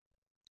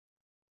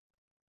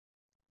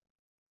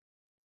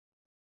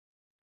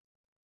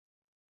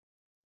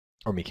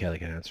 Or Michele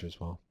can answer as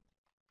well.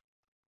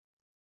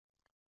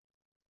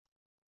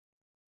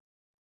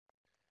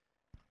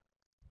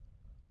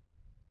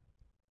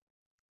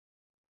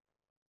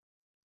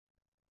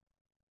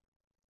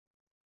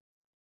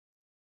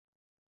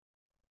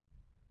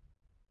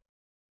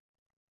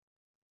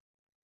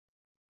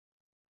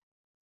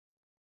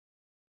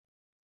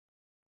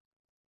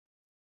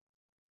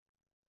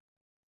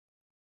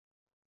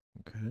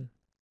 Okay.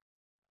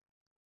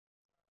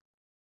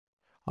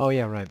 Oh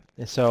yeah, right.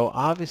 So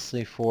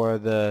obviously for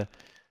the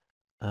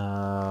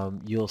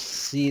you'll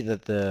see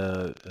that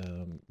the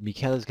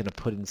Michele is going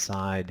to put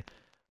inside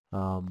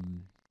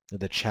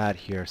the chat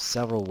here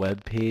several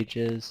web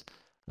pages,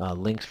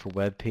 links for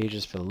web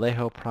pages for the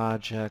LeHo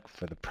project,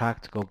 for the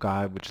practical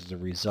guide, which is a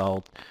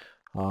result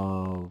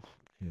of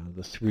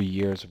the 3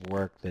 years of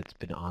work that's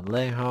been on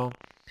LeHo,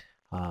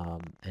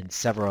 and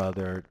several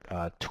other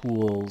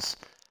tools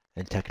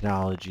and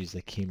technologies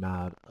that came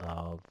out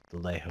of the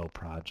LeHo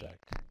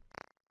project.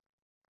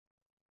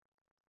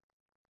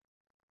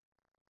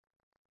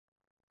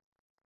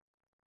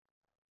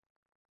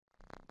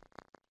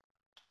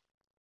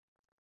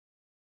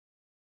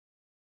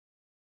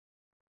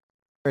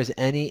 If there's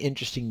any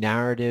interesting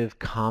narrative,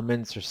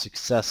 comments, or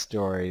success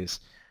stories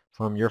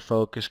from your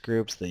focus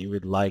groups that you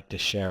would like to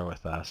share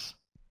with us.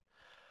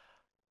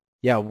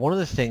 Yeah, one of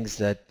the things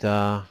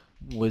that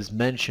was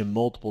mentioned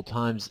multiple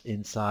times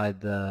inside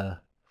the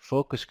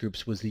focus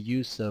groups was the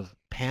use of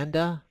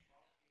Panda.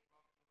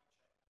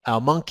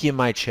 Oh, Monkey in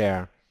My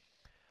Chair.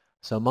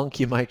 So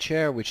Monkey in My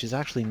Chair, which is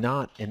actually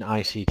not an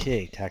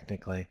ICT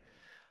technically,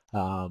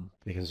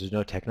 because there's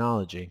no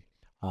technology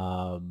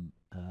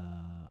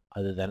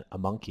other than a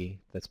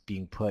monkey that's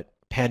being put,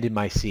 Panda in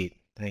My Seat,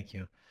 thank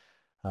you.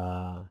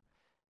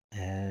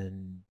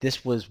 And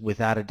this was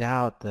without a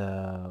doubt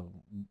the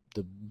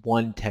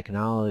one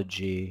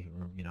technology,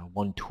 or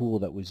one tool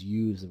that was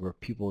used where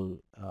people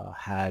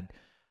had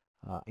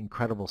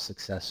incredible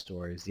success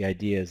stories. The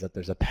idea is that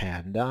there's a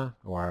panda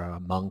or a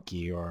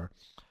monkey or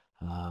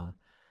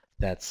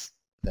that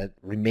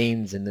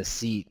remains in the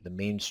seat, the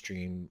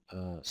mainstream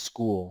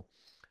school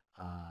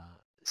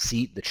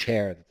seat, the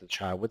chair that the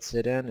child would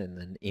sit in, and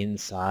then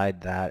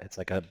inside that it's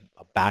like a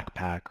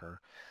backpack, or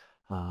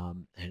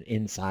and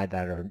inside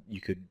that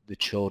the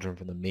children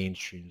from the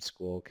mainstream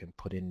school can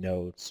put in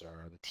notes,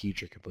 or the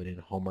teacher can put in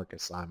homework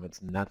assignments,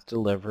 and that's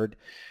delivered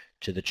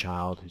to the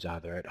child who's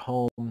either at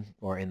home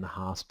or in the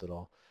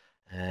hospital.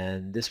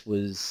 And this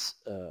was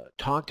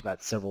talked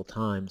about several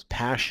times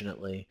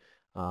passionately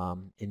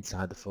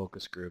inside the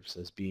focus groups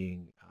as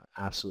being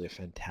absolutely a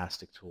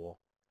fantastic tool.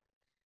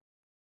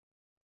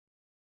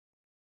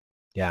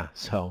 Yeah,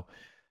 so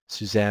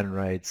Suzanne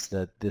writes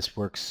that this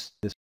works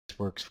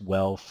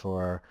well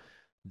for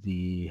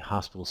the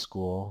hospital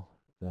school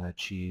that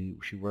she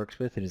works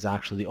with. It is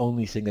actually the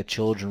only thing that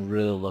children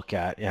really look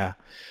at. Yeah,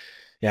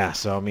 yeah.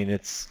 So I mean,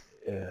 it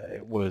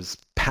was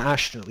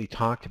passionately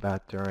talked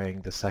about during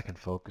the second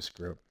focus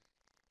group.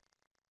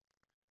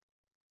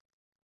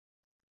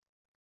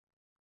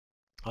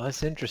 Oh,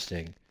 that's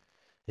interesting.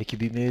 It could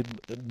be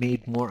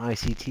made more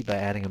ICT by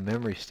adding a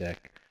memory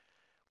stick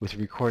with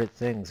recorded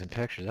things and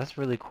pictures. That's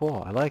really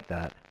cool. I like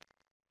that.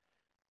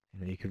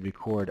 You could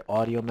record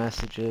audio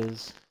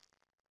messages.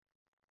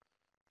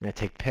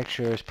 Take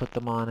pictures, put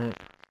them on it.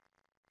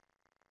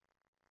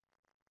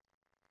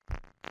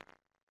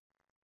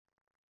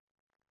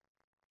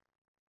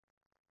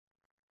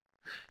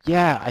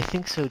 Yeah, I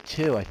think so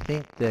too. I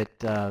think that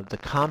the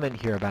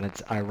comment here about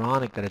it's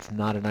ironic that it's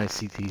not an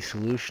ICT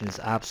solution is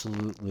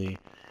absolutely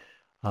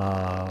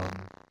um,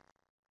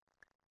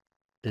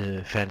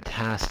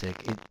 fantastic.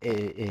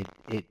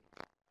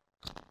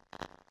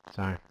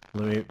 Sorry,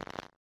 let me.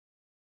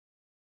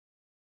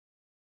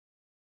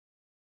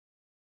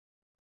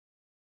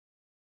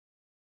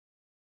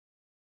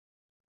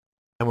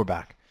 And we're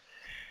back.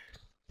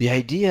 The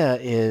idea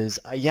is,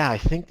 yeah, I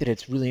think that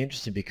it's really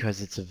interesting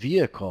because it's a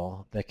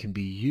vehicle that can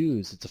be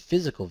used. It's a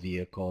physical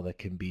vehicle that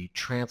can be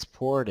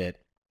transported,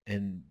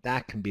 and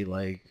that can be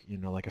like,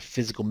 like a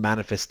physical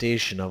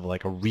manifestation of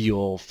like a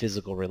real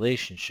physical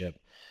relationship.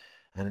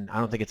 And I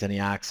don't think it's any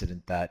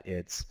accident that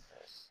it's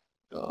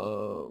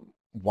uh,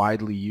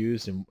 widely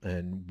used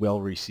and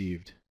well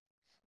received.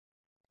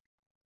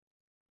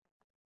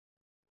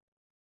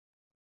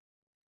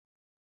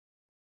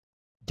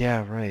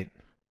 Yeah, right.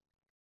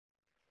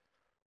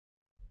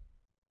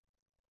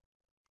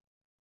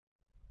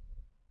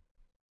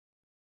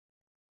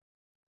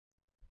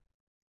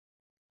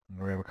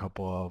 We have a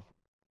couple of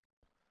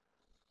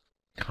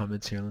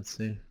comments here. Let's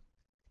see.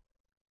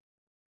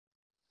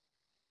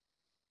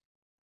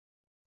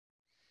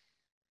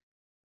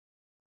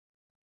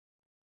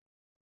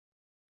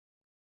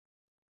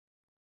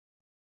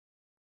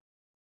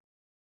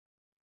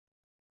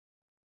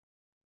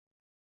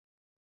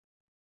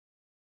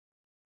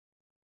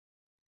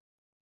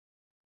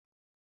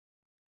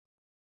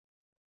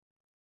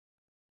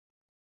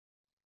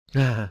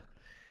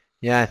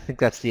 Yeah, I think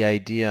that's the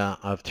idea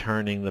of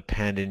turning the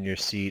panda in your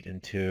seat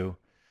into,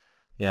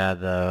 yeah,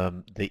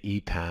 the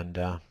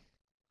e-panda.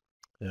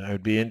 It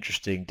would be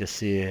interesting to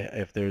see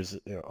if there's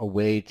a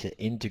way to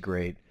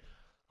integrate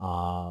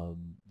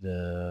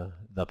the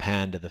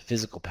panda, the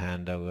physical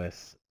panda,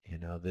 with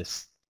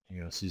this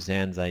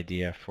Suzanne's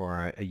idea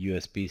for a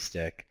USB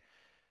stick,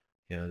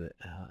 and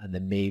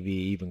then maybe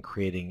even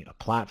creating a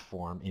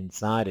platform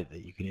inside it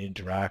that you can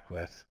interact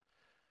with.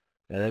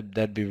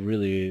 That'd be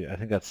really, I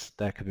think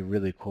that could be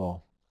really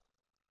cool.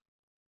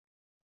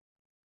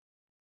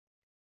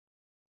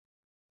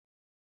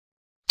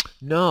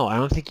 No, I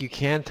don't think you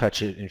can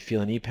touch it and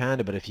feel an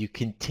e-panda, but if you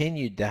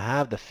continued to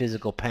have the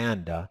physical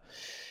panda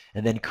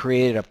and then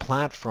created a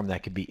platform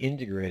that could be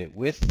integrated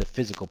with the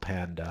physical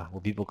panda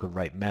where people could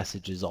write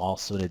messages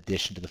also in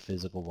addition to the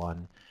physical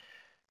one,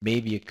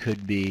 maybe it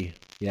could be,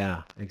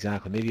 yeah,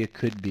 exactly. Maybe it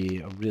could be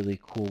a really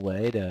cool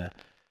way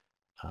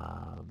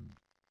um,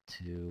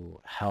 to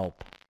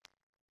help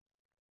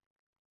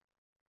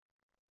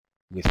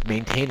with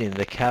maintaining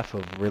the kef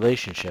of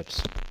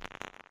relationships.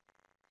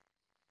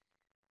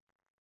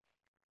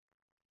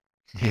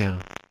 Yeah,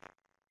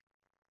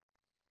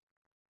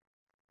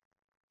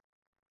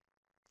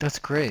 that's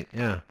great.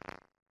 Yeah,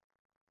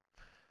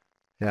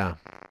 yeah,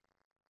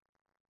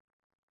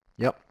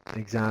 yep,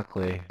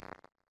 exactly.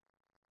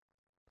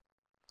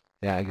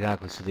 Yeah,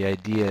 exactly. So the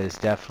idea is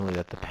definitely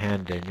that the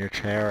panda in your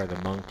chair or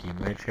the monkey in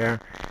my chair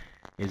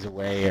is a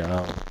way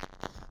of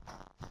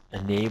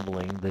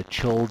enabling the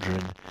children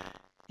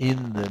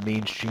in the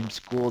mainstream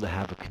school to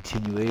have a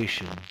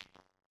continuation.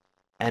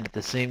 And at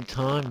the same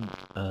time,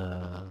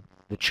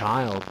 the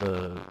child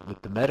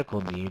with the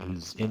medical need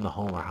who's in the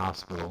home or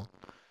hospital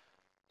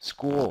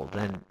school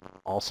then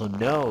also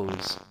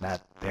knows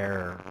that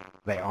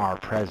they are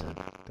present.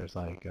 There's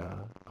like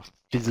a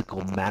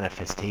physical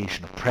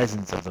manifestation, a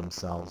presence of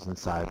themselves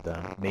inside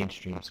the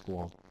mainstream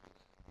school.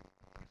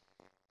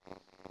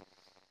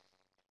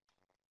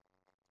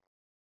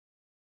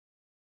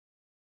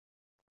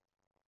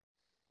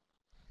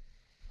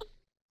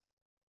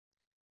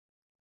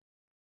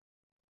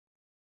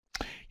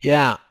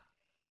 Yeah,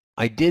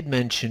 I did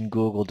mention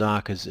Google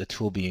Doc as a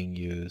tool being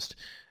used,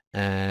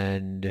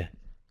 and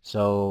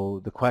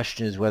so the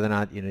question is whether or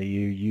not you're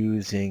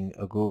using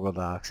a Google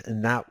Docs,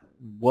 and that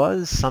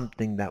was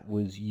something that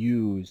was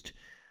used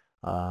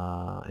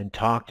and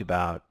talked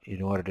about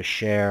in order to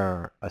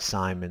share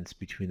assignments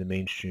between the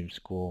mainstream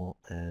school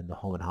and the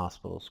home and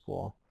hospital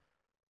school.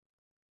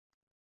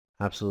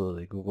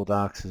 Absolutely, Google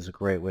Docs is a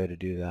great way to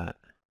do that.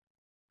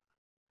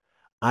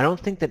 I don't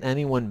think that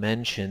anyone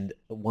mentioned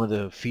one of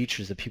the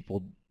features that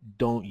people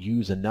don't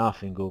use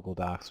enough in Google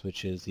Docs,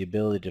 which is the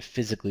ability to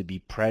physically be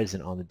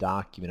present on the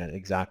document at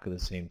exactly the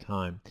same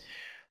time.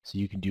 So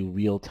you can do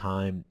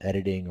real-time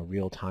editing or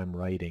real-time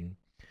writing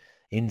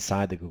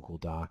inside the Google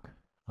Doc.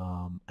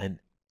 And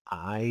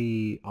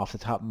off the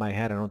top of my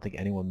head, I don't think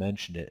anyone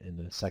mentioned it in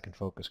the second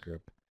focus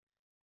group.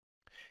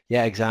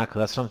 Yeah, exactly.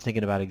 That's what I'm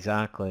thinking about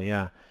exactly.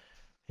 Yeah.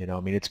 I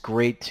mean, it's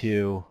great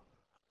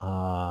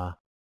uh,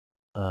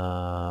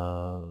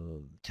 uh,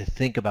 to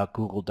think about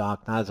Google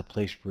Doc not as a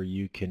place where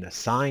you can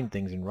assign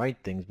things and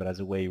write things, but as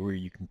a way where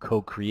you can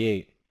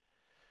co-create.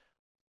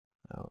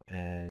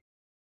 And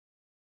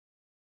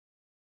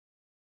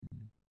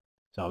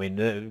so, I mean,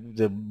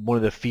 the one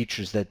of the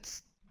features that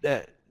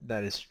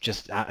is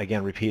just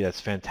again repeat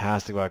that's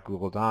fantastic about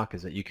Google Doc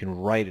is that you can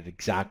write at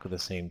exactly the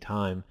same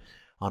time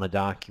on a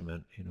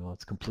document.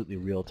 It's completely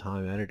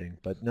real-time editing.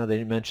 But no, they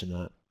didn't mention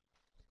that.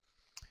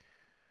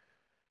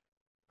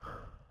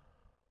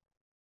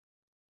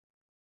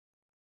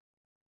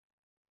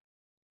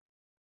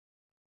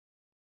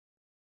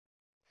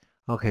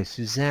 Okay,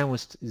 Suzanne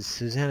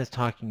is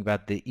talking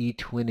about the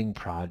e-twinning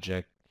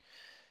project.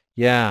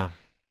 Yeah,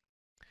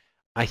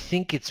 I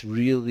think it's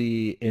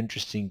really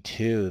interesting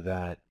too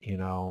that,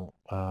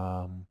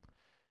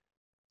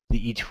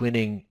 the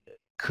e-twinning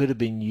could have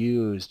been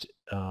used.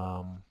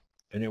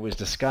 and it was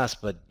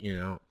discussed, but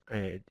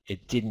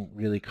it didn't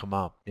really come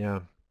up. Yeah,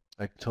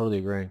 I totally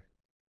agree.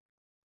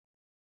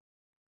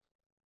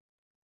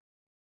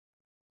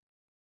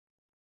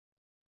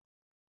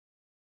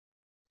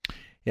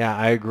 Yeah,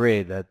 I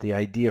agree that the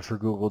idea for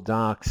Google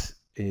Docs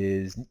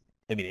is,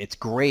 I mean, it's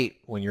great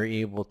when you're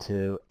able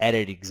to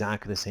edit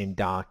exactly the same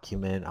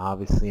document,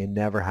 obviously, and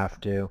never have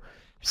to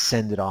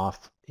send it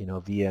off,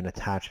 via an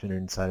attachment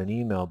inside an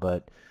email.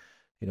 But,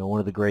 one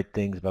of the great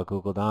things about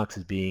Google Docs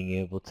is being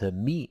able to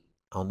meet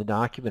on the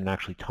document and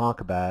actually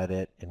talk about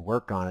it and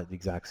work on it at the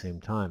exact same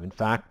time. In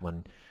fact,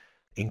 when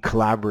in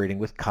collaborating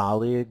with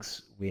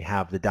colleagues, we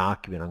have the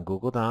document on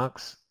Google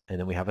Docs, and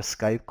then we have a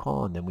Skype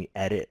call, and then we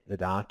edit the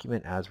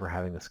document as we're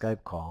having the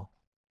Skype call.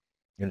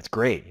 And it's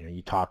great.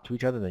 You talk to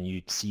each other, then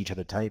you see each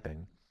other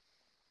typing.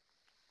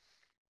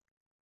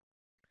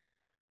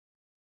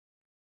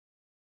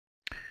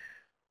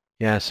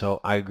 Yeah,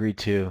 so I agree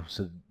too.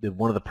 So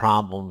one of the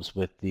problems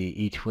with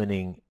the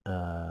e-twinning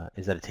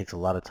is that it takes a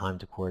lot of time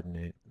to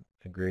coordinate.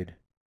 Agreed.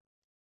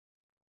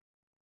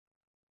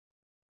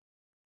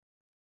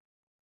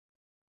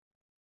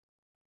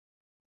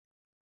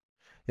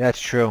 Yeah, it's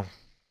true.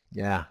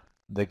 Yeah,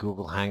 the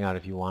Google Hangout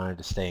if you wanted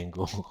to stay in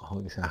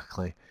Google,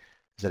 exactly,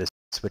 instead of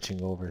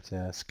switching over to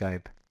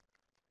Skype.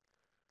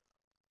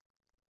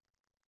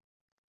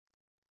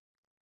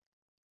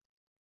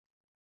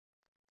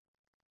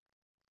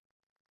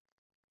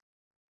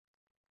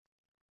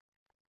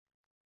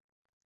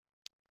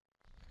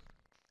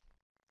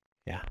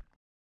 Yeah.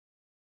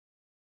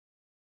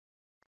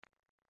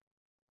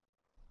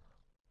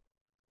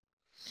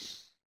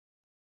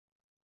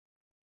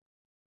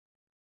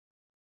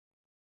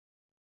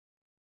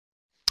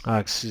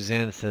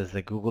 Suzanne says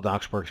that Google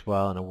Docs works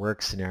well in a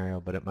work scenario,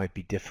 but it might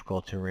be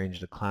difficult to arrange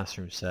the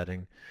classroom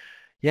setting.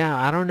 Yeah,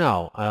 I don't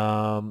know.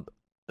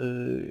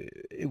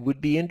 It would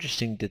be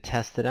interesting to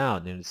test it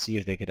out and to see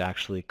if they could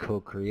actually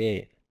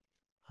co-create,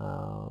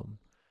 um,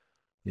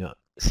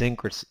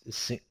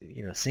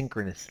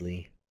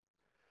 synchronously.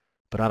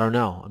 But I don't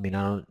know. I mean,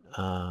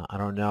 I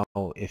don't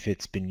know if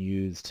it's been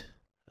used,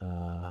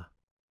 uh,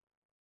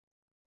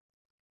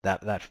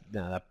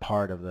 that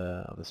part of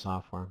the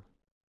software.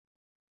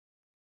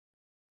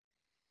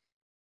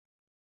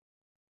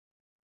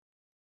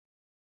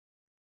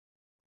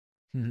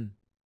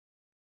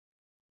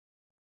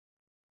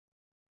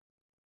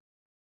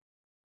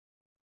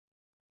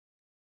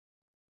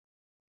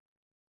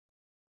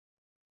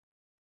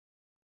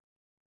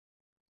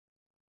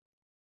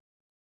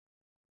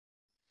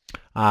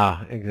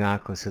 Ah,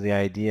 exactly. So the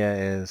idea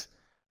is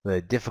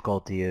the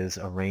difficulty is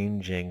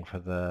arranging for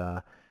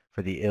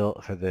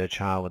the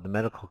child with the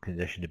medical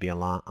condition to be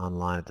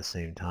online at the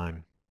same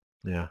time.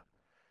 Yeah,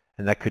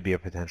 and that could be a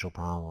potential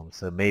problem.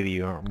 So maybe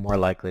you're more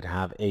likely to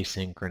have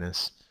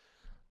asynchronous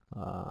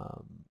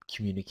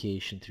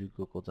communication through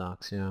Google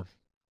Docs. Yeah.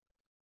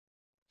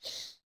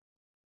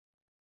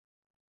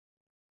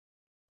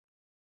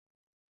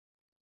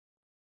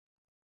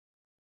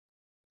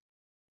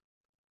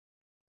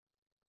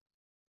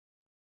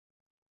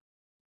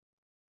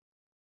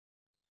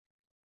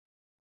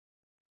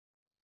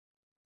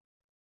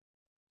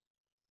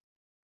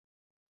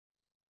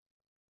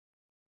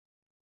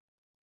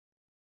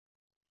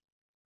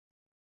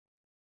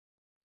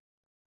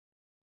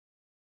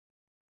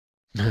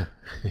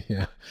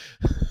 Yeah.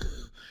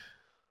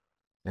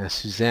 Yeah,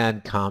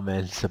 Suzanne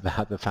comments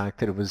about the fact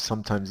that it was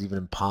sometimes even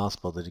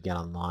impossible to get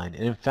online.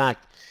 And in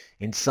fact,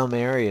 in some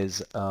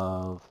areas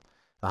of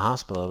the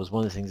hospital, it was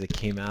one of the things that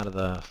came out of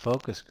the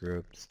focus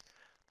groups.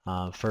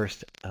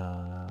 Especially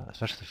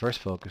the first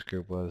focus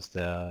group, was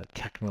the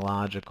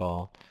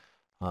technological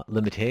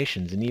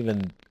limitations and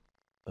even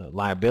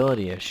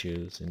liability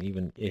issues and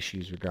even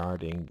issues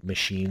regarding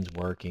machines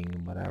working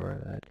and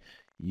whatever, that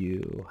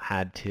you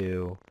had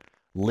to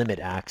limit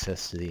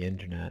access to the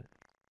internet.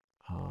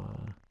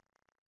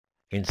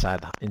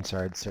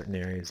 Inside certain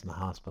areas in the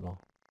hospital.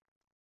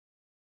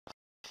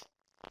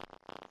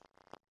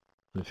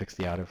 Let me fix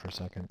the audio for a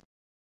second.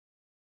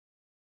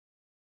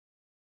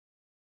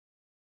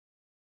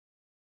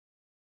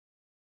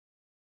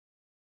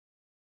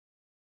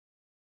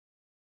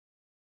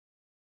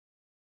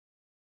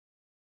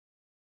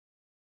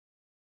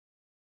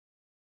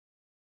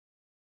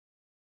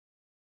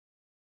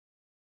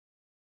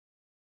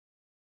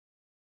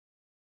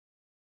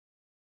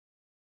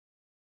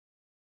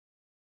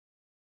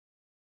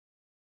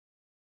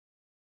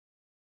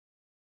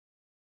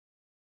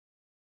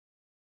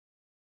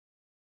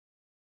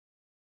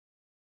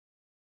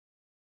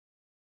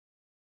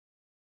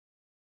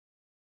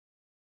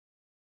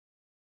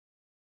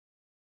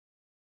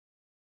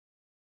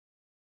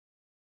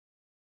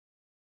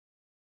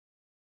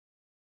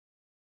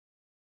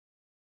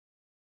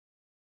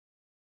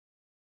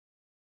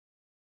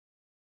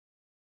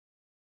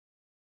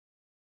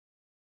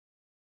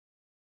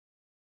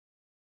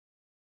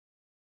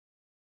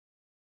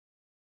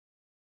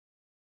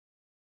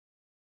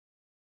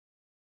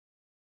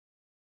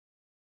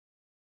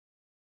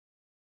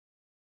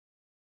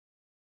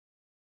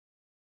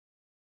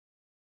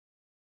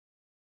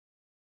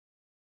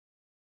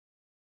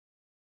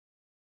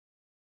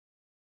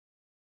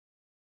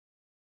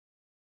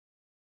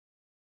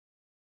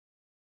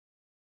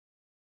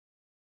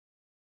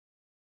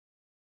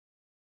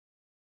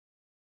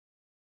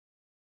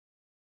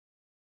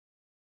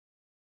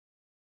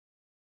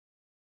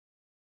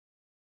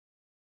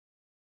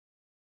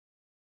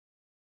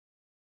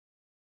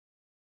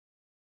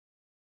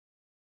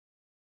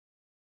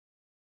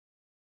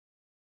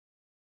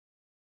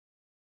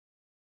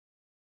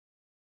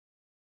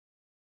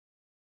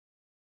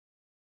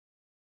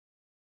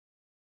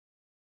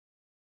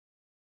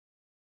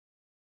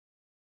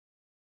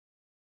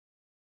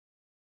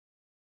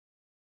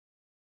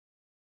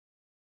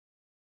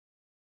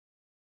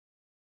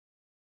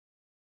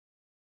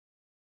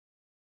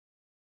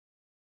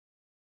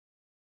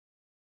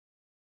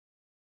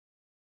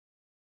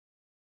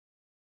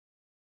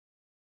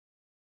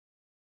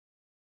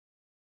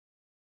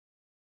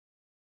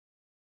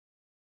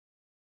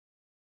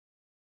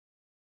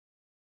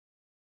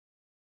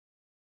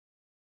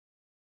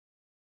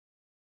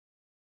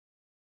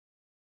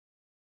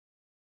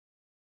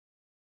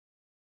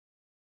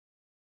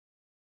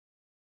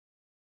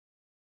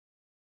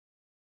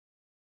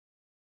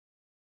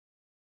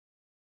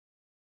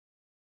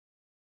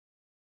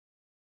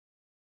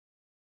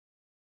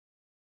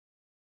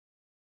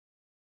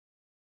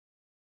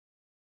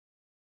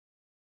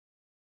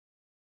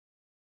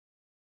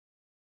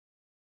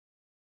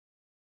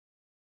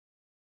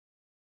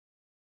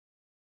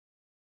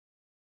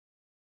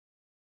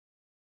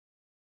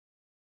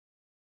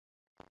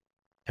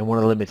 And one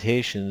of the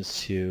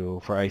limitations for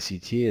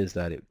ICT is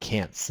that it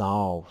can't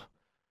solve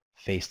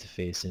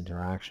face-to-face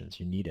interactions.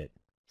 You need it.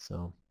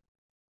 So,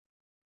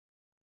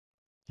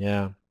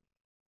 yeah.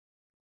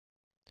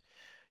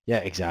 Yeah,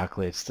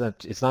 exactly. It's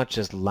not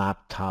just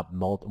laptop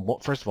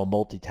first of all,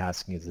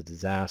 multitasking is a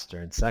disaster,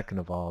 and second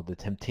of all, the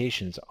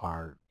temptations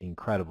are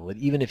incredible. And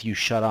even if you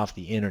shut off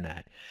the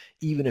internet,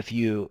 even if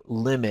you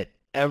limit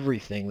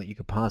everything that you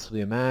could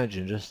possibly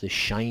imagine, just the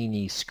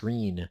shiny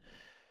screen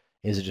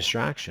is a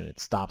distraction. It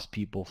stops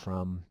people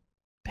from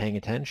paying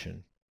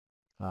attention.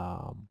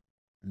 I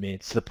mean,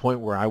 it's to the point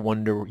where I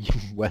wonder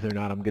whether or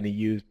not I'm going to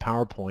use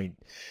PowerPoint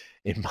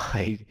in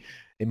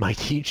my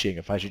teaching,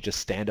 if I should just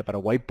stand up at a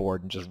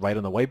whiteboard and just write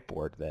on the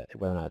whiteboard, that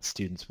whether or not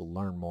students will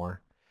learn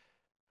more.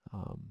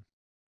 Um,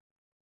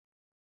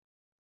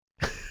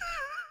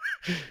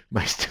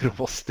 my student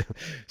will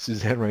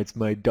Suzanne writes,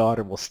 my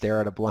daughter will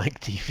stare at a blank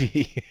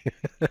TV.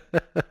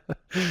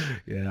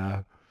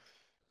 Yeah.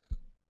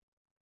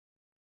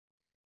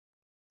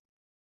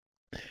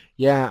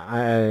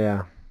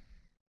 Yeah,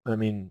 I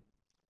mean,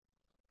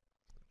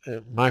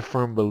 my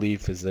firm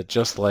belief is that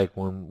just like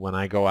when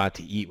I go out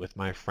to eat with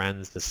my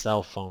friends, the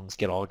cell phones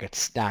get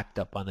stacked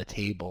up on the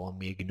table and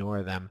we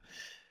ignore them.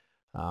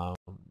 Um,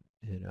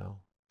 you know,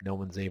 no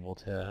one's able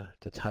to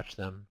touch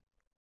them.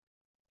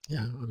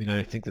 Yeah, I mean,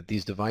 I think that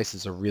these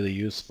devices are really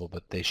useful,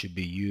 but they should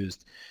be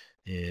used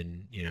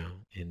in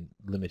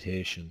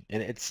limitation.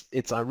 And it's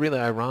really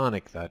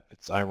ironic that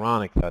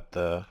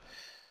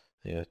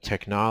the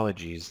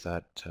technologies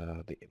that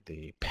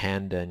the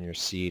panda in your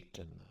seat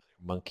and the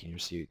monkey in your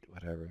seat,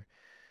 whatever,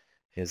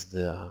 is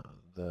the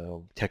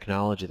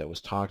technology that was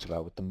talked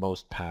about with the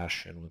most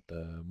passion, with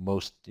the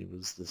most, it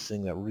was the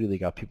thing that really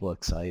got people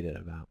excited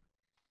about.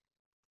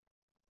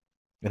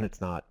 And it's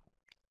not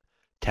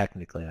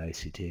technically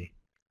ICT.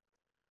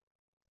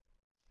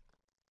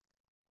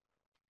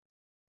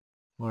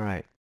 All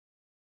right.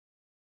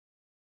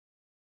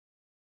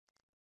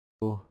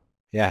 Cool.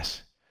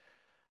 Yes.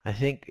 I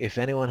think if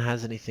anyone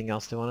has anything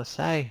else they want to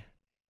say,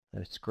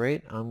 that's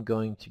great. I'm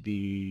going to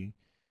be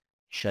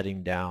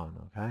shutting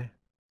down, okay?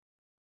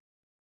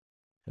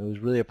 It was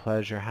really a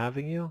pleasure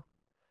having you,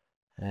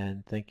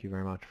 and thank you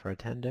very much for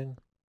attending,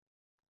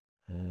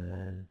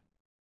 and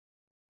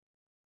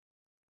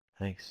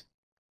thanks.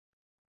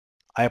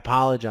 I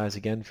apologize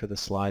again for the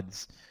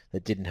slides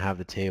that didn't have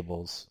the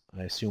tables.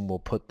 I assume we'll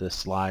put the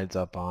slides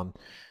up on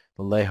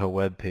the LeHo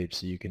webpage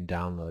so you can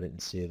download it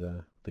and see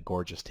the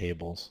gorgeous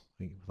tables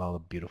with all the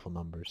beautiful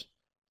numbers.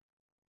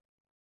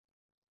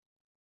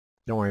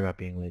 Don't worry about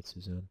being late,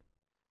 Suzanne.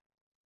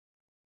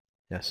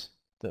 Yes.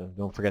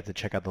 Don't forget to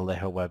check out the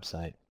LeHo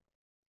website.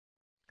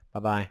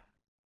 Bye-bye.